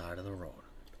on the side of the road.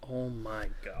 Oh my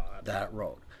God. That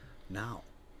road. Now,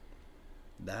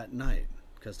 that night,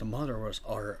 because the mother was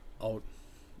out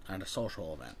at a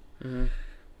social event, Mm-hmm.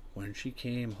 when she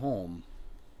came home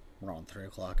around 3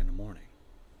 o'clock in the morning,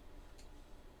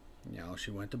 she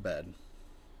went to bed,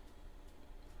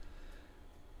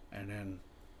 and then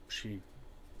she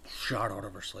shot out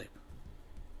of her sleep.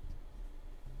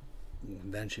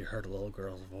 And then she heard a little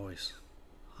girl's voice.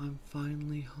 "I'm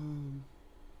finally home."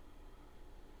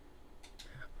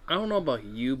 I don't know about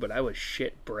you, but I would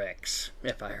shit bricks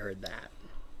if I heard that.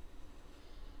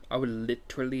 I would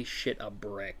literally shit a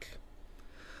brick.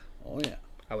 Oh, yeah.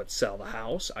 I would sell the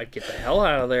house. I'd get the hell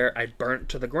out of there. I'd burn it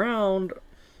to the ground,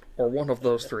 or one of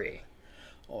those three.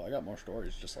 Oh, I got more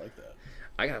stories just like that.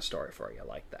 I got a story for you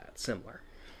like that, similar.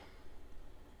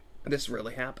 This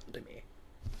really happened to me.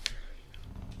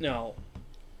 Now,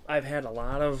 I've had a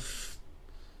lot of,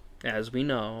 as we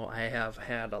know, I have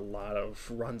had a lot of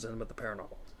runs in with the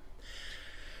paranormal.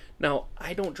 Now,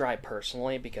 I don't drive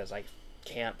personally because I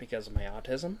can't because of my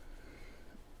autism.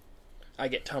 I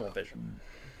get tunnel vision.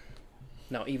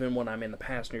 Now, even when I'm in the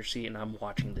passenger seat and I'm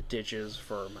watching the ditches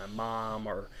for my mom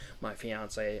or my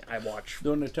fiance, I watch...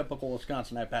 Doing the typical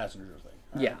Wisconsin passenger thing.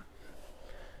 Right? Yeah.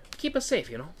 Keep us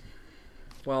safe,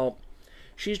 Well,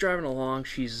 she's driving along,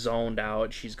 she's zoned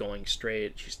out, she's going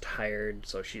straight, she's tired,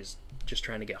 so she's just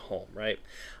trying to get home, right?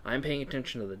 I'm paying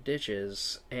attention to the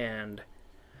ditches, and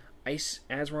as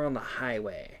we're on the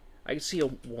highway, I could see a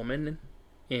woman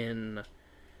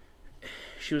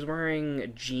she was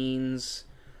wearing jeans,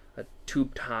 a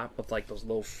tube top with like those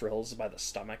little frills by the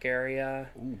stomach area.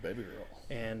 Ooh, baby girl.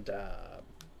 And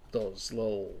those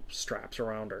little straps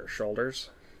around her shoulders,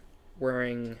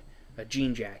 wearing a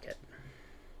jean jacket.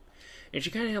 And she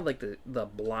kind of had like the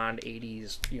blonde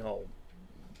 80s,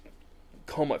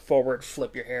 comb it forward,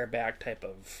 flip your hair back type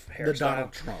of hairstyle. The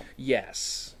Donald Trump.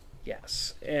 Yes.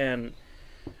 And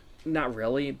not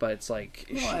really, but it's like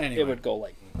anyway. It would go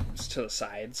like to the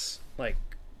sides, like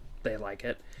they like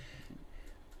it.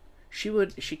 She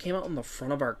came out in the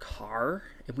front of our car,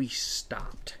 and we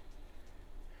stopped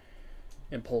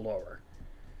and pulled over.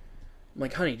 I'm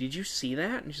like, "Honey, did you see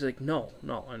that?" And she's like, no.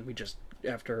 And we just,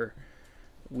 after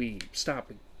we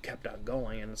stopped, we kept on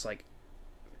going, and it's like,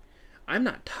 I'm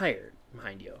not tired,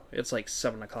 mind you. It's like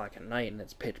 7 o'clock at night, and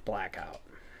it's pitch black out.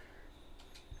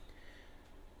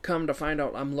 Come to find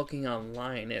out, I'm looking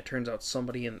online, it turns out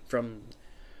somebody from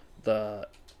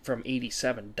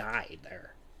 87 died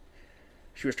there.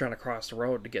 She was trying to cross the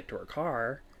road to get to her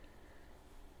car,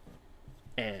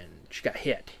 and she got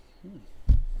hit.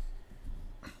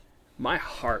 My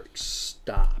heart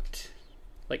stopped.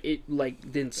 Like, it,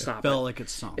 like, didn't stop. It felt like it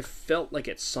sunk. It felt like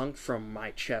it sunk from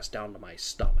my chest down to my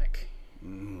stomach.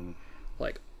 Mm.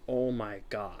 Like, oh my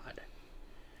god.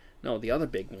 No, the other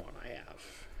big one I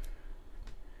have.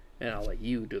 And I'll let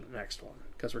you do the next one,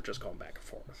 because we're just going back and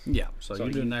forth. Yeah, so you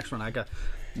do the next one.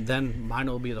 Then mine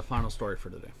will be the final story for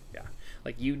today. Yeah.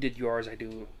 Like, you did yours, I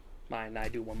do mine, I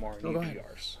do one more, and you do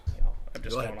yours. I'm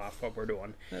just going off what we're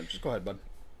doing. Yeah, just go ahead, bud.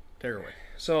 Take her away.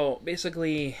 So,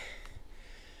 basically,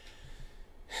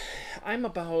 I'm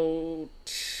about,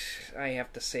 I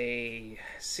have to say,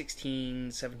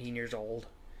 16, 17 years old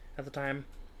at the time.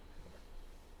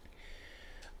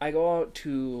 I go out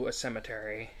to a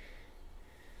cemetery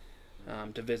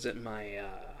to visit my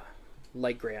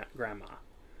late grandma.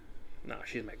 No,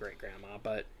 she's my great-grandma,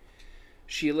 but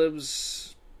she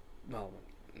lives, well,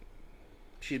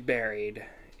 she's buried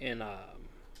in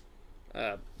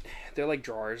they're like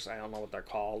drawers. I don't know what they're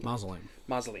called. Mausoleum.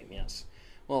 Mausoleum, yes.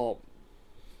 Well,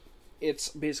 it's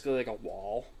basically like a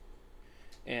wall,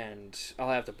 and I'll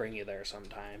have to bring you there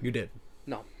sometime. You did.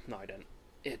 No, I didn't.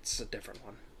 It's a different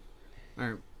one.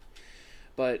 All right.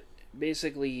 But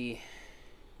basically,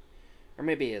 or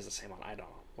maybe it is the same one. I don't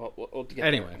know. We'll get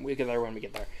anyway. there. We get there when we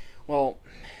get there. Well,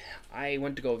 I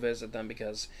went to go visit them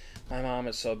because my mom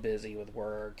is so busy with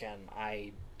work, and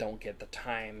I don't get the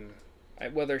time.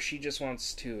 Whether she just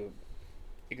wants to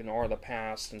ignore the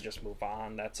past and just move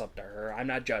on, that's up to her. I'm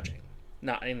not judging.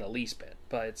 Not in the least bit.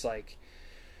 But it's like,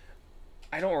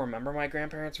 I don't remember my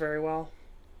grandparents very well.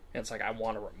 And it's like, I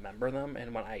want to remember them.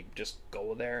 And when I just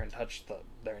go there and touch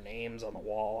their names on the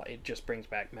wall, it just brings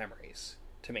back memories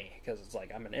to me. Because it's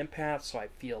like, I'm an empath, so I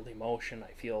feel the emotion.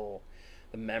 I feel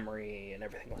the memory and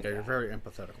everything like that. Yeah, you're very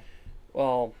empathetical.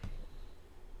 Well,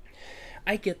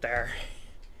 I get there,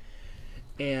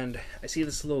 and I see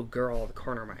this little girl at the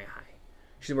corner of my eye.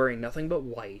 She's wearing nothing but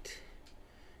white,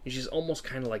 and she's almost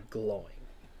kind of like glowing.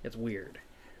 It's weird.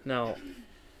 Now,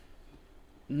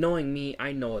 knowing me,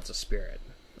 I know it's a spirit,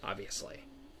 obviously.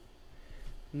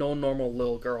 No normal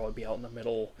little girl would be out in the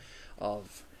middle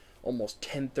of almost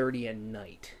 10:30 at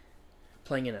night,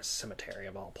 playing in a cemetery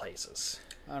of all places.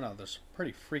 I don't know, there's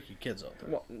pretty freaky kids out there.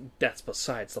 Well, that's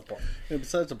besides the point. Yeah,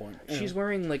 besides the point. Yeah. She's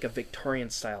wearing like a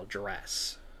Victorian-style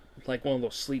dress. Like one of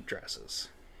those sleep dresses.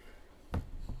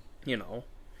 You know?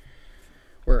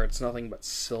 Where it's nothing but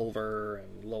silver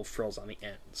and little frills on the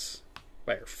ends.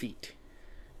 By her feet.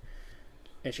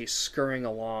 And she's scurrying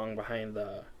along behind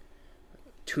the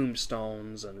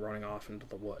tombstones and running off into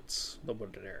the woods. The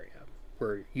wooded area.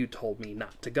 Where you told me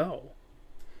not to go.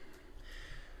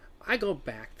 I go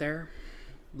back there.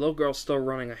 The little girl's still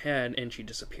running ahead, and she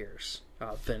disappears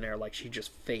out of thin air, like she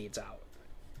just fades out.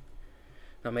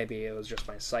 Now, maybe it was just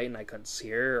my sight and I couldn't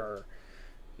see her, or...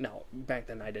 No, back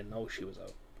then I didn't know she was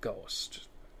a ghost,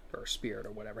 or a spirit,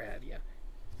 or whatever have you.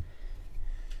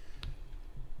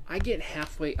 I get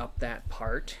halfway up that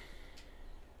part,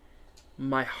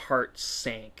 my heart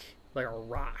sank like a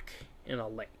rock in a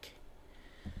lake.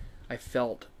 I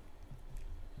felt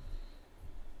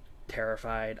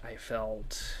terrified, I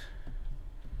felt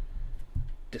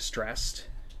distressed.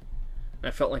 And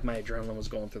I felt like my adrenaline was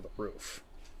going through the roof.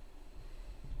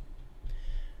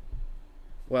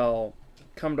 Well,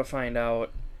 come to find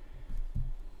out,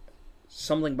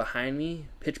 something behind me,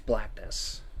 pitch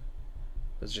blackness,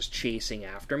 was just chasing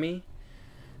after me.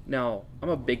 Now, I'm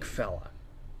a big fella,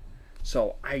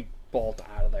 so I bolt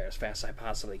out of there as fast as I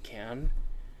possibly can,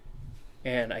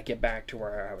 and I get back to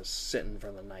where I was sitting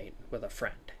for the night with a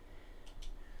friend.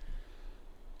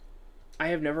 I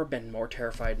have never been more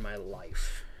terrified in my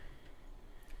life.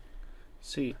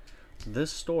 See,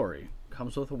 this story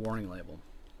comes with a warning label.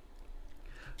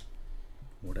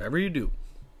 Whatever you do,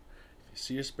 if you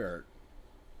see a spirit,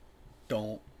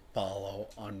 don't follow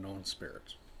unknown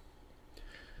spirits.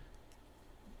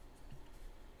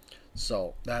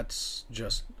 So, that's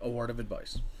just a word of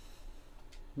advice.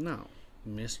 Now,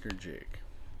 Mr. Jake,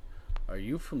 are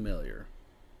you familiar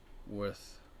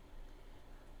with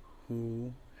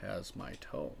Who Has My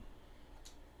Toe?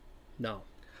 No.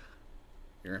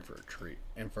 You're in for a treat.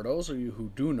 And for those of you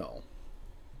who do know,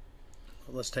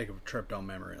 let's take a trip down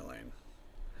memory lane.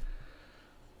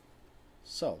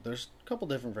 So, there's a couple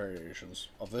different variations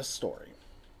of this story.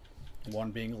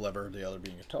 One being a liver, the other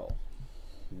being a toe.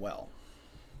 Well,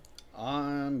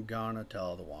 I'm gonna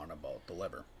tell the one about the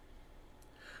liver.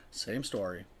 Same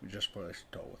story, we just replaced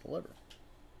a toe with a liver.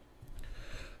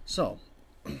 So,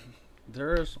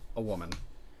 there's a woman,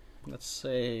 let's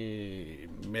say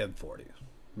mid-40s,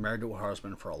 married to her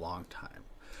husband for a long time.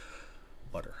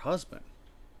 But her husband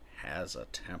has a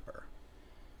temper.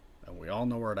 And we all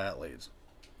know where that leads.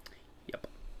 Yep.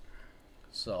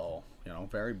 So,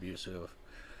 very abusive.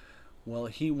 Well,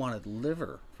 he wanted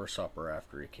liver for supper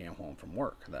after he came home from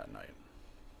work that night.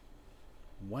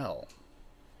 Well,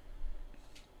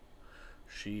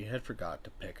 she had forgot to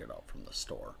pick it up from the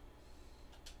store.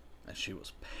 And she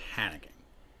was panicking.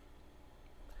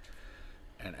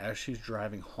 And as she's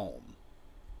driving home,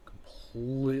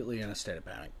 completely in a state of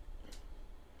panic,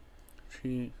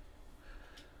 she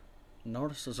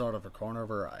notices out of the corner of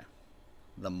her eye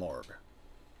the morgue.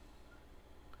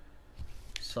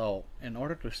 So, in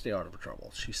order to stay out of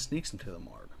trouble, she sneaks into the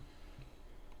morgue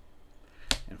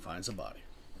and finds a body.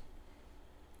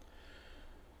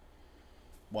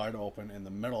 Wide open in the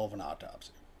middle of an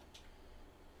autopsy.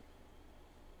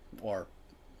 Or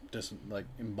just like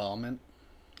embalmment.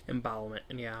 Embalmment,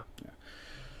 yeah.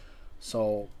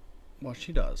 So, what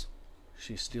she does,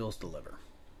 she steals the liver,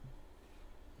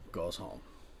 goes home,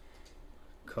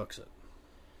 cooks it.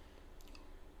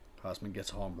 Husband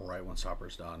gets home right when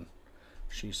supper's done.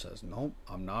 She says, "Nope,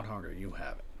 I'm not hungry. You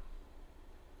have it."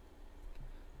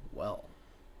 Well,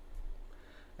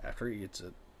 after he eats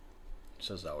it, he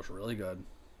says that was really good.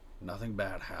 Nothing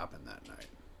bad happened that night.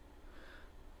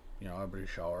 You know, everybody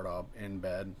showered up in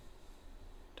bed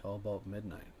till about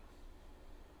midnight,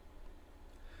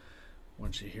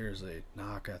 when she hears a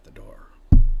knock at the door.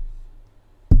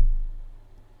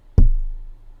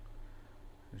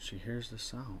 And she hears the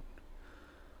sound.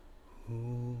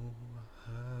 "Who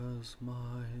has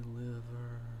my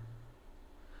liver?"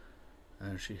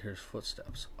 And she hears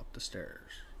footsteps up the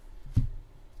stairs.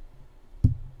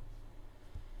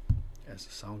 As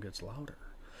the sound gets louder.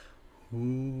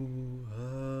 "Who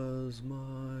has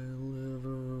my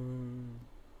liver?"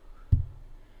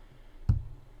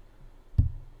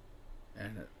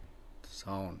 And it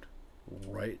sound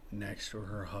right next to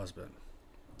her husband.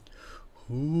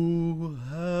 "Who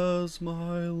has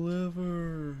my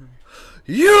liver?"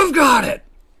 "You've got it!"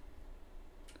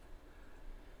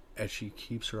 As she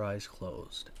keeps her eyes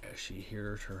closed, as she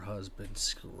hears her husband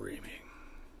screaming.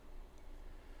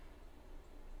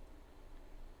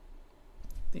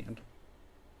 The end.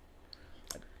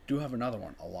 I do have another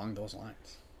one along those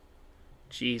lines.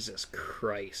 Jesus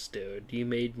Christ, dude. You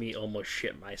made me almost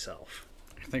shit myself.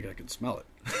 I think I can smell it.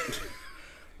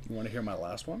 You want to hear my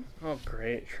last one? Oh,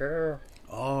 great. Sure.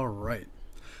 All right.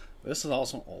 This is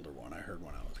also an older one I heard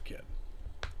when I was a kid.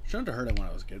 Shouldn't have heard it when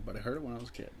I was a kid, but I heard it when I was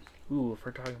a kid. Ooh, if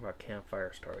we're talking about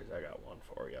campfire stories, I got one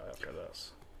for you after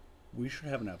this. We should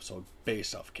have an episode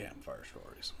based off campfire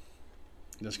stories.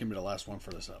 This can be the last one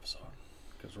for this episode.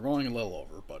 Because we're going a little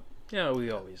over, but... Yeah,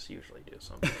 we always usually do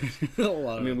sometimes.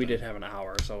 I mean, we did have an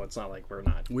hour, so it's not like we're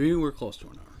not... We were close to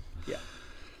an hour. Yeah.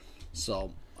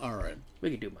 So, alright.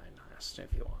 We could do mine last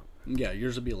if you want. Yeah,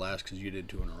 yours would be last because you did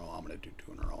 2 in a row. I'm going to do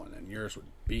 2 in a row, and then yours would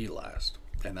be last.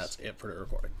 And that's it for the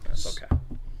recording. That's okay.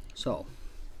 So,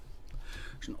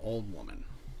 there's an old woman,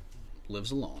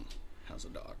 lives alone, has a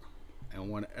dog. And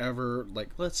whenever, like,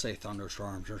 let's say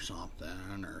thunderstorms or something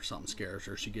scares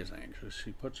her, she gets anxious.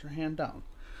 She puts her hand down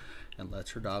and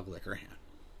lets her dog lick her hand.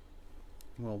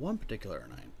 Well, one particular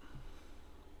night,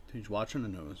 she's watching the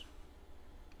news,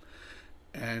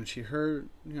 and she heard,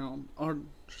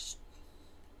 just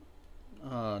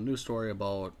a news story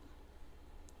about,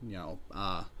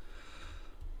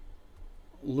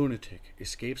 lunatic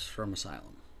escapes from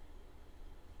asylum.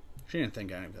 She didn't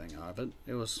think anything of it.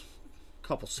 It was a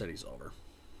couple cities over.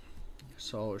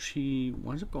 So she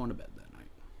winds up going to bed that night.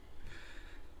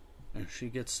 And she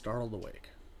gets startled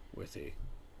awake with a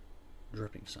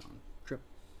dripping sound. Drip,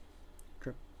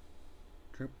 drip,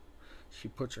 drip. She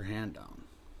puts her hand down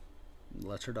and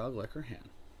lets her dog lick her hand.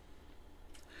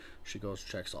 She goes,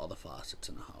 checks all the faucets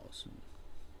in the house, and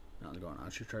nothing's going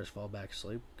on. She tries to fall back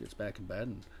asleep, gets back in bed,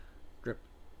 and drip,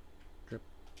 drip,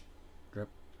 drip.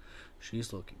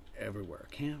 She's looking everywhere.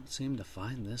 Can't seem to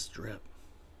find this drip.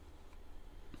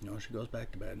 She goes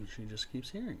back to bed, and she just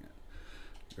keeps hearing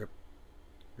it. Drip,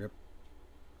 drip,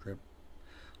 drip.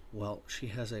 Well, she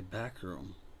has a back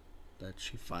room that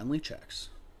she finally checks.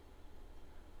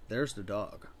 There's the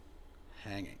dog,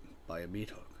 hanging by a meat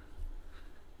hook.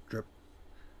 Drip,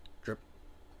 drip,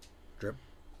 drip.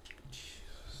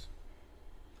 Jesus.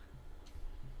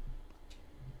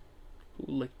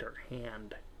 Who licked her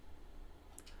hand?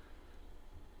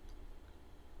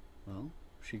 Well,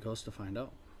 she goes to find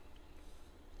out.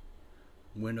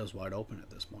 Window's wide open at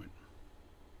this point.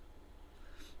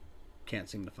 Can't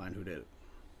seem to find who did it.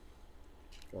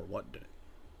 Or what did it.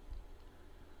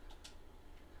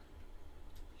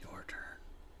 Your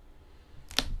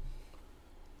turn.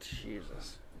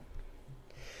 Jesus.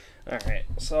 Alright,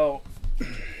 so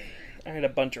I had a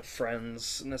bunch of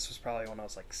friends, and this was probably when I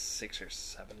was like 6 or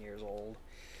 7 years old.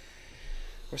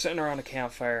 We're sitting around a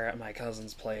campfire at my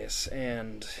cousin's place,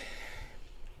 and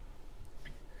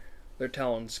they're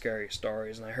telling scary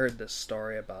stories, and I heard this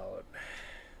story about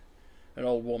an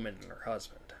old woman and her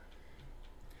husband.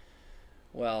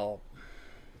 Well,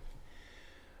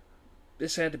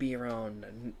 this had to be around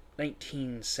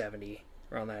 1970,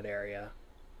 around that area.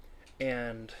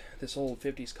 And this old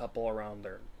 50s couple around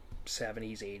their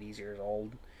 70s, 80s years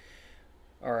old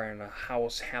are in a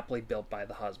house happily built by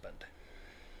the husband.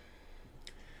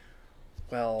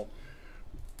 Well,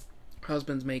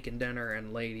 husband's making dinner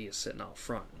and lady is sitting out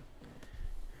front.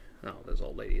 Now, this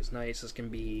old lady is nice as can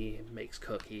be, makes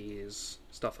cookies,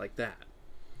 stuff like that.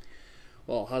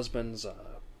 Well, husband's a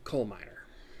coal miner.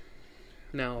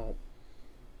 Now,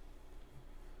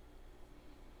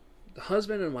 the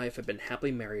husband and wife have been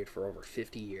happily married for over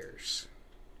 50 years.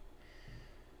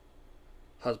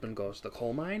 Husband goes to the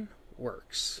coal mine,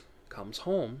 works, comes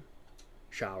home,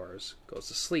 showers, goes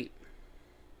to sleep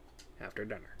after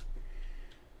dinner.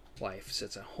 Wife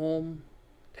sits at home,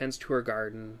 tends to her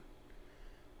garden,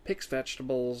 picks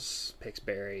vegetables, picks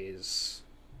berries,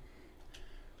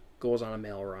 goes on a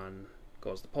mail run,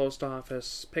 goes to the post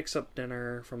office, picks up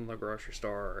dinner from the grocery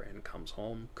store, and comes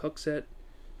home, cooks it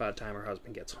by the time her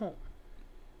husband gets home.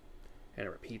 And it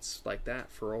repeats like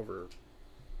that for over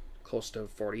close to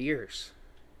 40 years.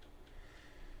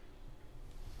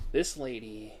 This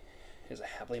lady is a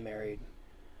happily married,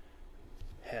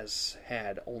 has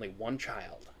had only one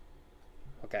child.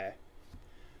 Okay?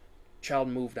 Child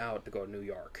moved out to go to New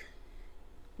York.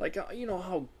 Like, you know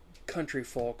how country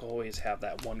folk always have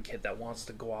that one kid that wants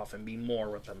to go off and be more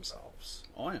with themselves.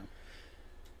 Oh, yeah.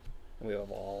 We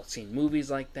have all seen movies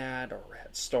like that, or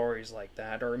had stories like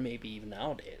that, or maybe even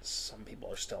nowadays, some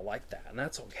people are still like that, and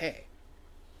that's okay.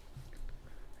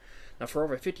 Now, for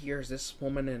over 50 years, this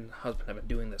woman and husband have been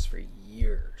doing this for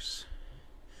years.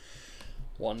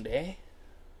 One day,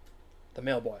 the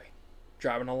mailboy,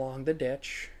 driving along the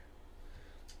ditch,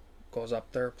 goes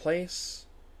up their place,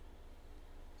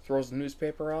 throws the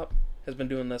newspaper up, has been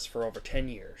doing this for over 10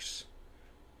 years.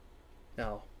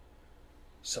 Now,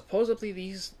 supposedly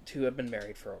these two have been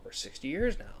married for over 60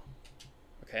 years now.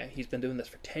 Okay, he's been doing this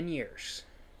for 10 years.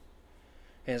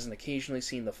 And has occasionally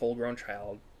seen the full-grown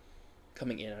child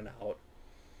coming in and out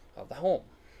of the home.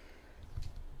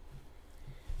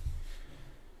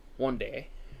 One day,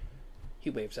 he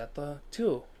waves at the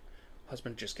two.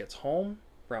 Husband just gets home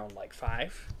around like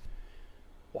 5.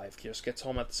 Wife just gets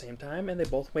home at the same time, and they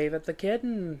both wave at the kid,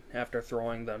 and after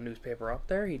throwing the newspaper up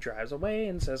there, he drives away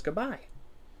and says goodbye.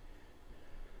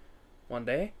 One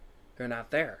day, they're not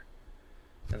there,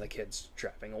 and the kid's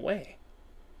driving away.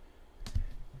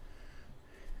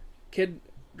 Kid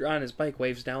on his bike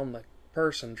waves down the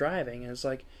person driving, and is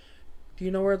like, "Do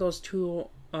you know where those two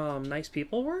nice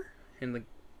people were?" And the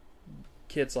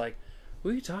kid's like,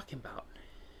 "What are you talking about?"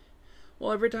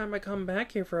 "Well, every time I come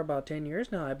back here for about 10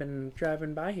 years now, I've been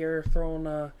driving by here, throwing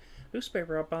a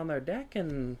newspaper up on their deck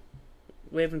and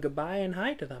waving goodbye and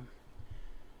hi to them."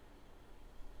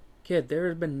 "Kid, there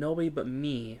has been nobody but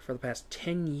me for the past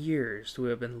 10 years who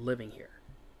have been living here."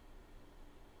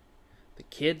 The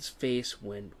kid's face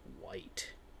went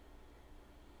white.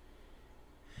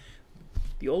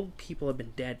 The old people have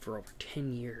been dead for over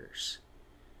 10 years.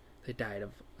 They died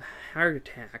of a heart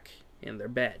attack in their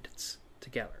beds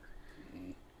together.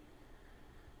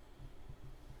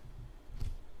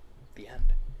 The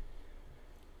end.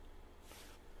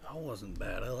 That wasn't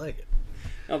bad. I like it.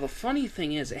 Now, the funny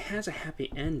thing is, it has a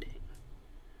happy ending.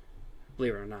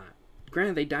 Believe it or not.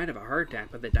 Granted, they died of a heart attack,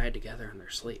 but they died together in their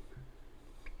sleep.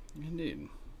 Indeed.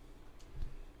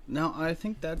 Now, I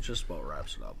think that just about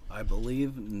wraps it up. I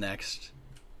believe next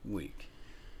week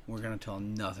we're going to tell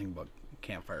nothing but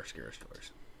campfire scare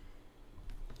stories.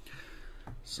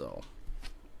 So,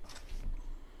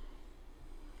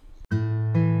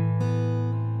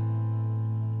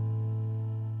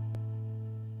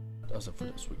 that's it for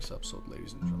this week's episode,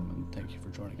 ladies and gentlemen. Thank you for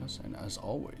joining us, and as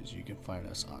always, you can find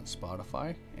us on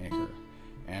Spotify, Anchor,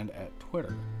 and at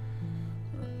Twitter,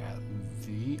 or at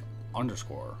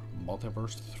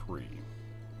 _multiverse3.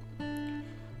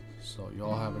 So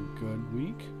y'all have a good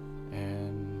week,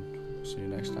 and see you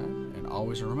next time. And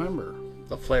always remember,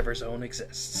 The Flavor Zone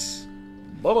exists.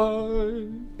 bye-bye!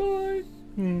 Bye!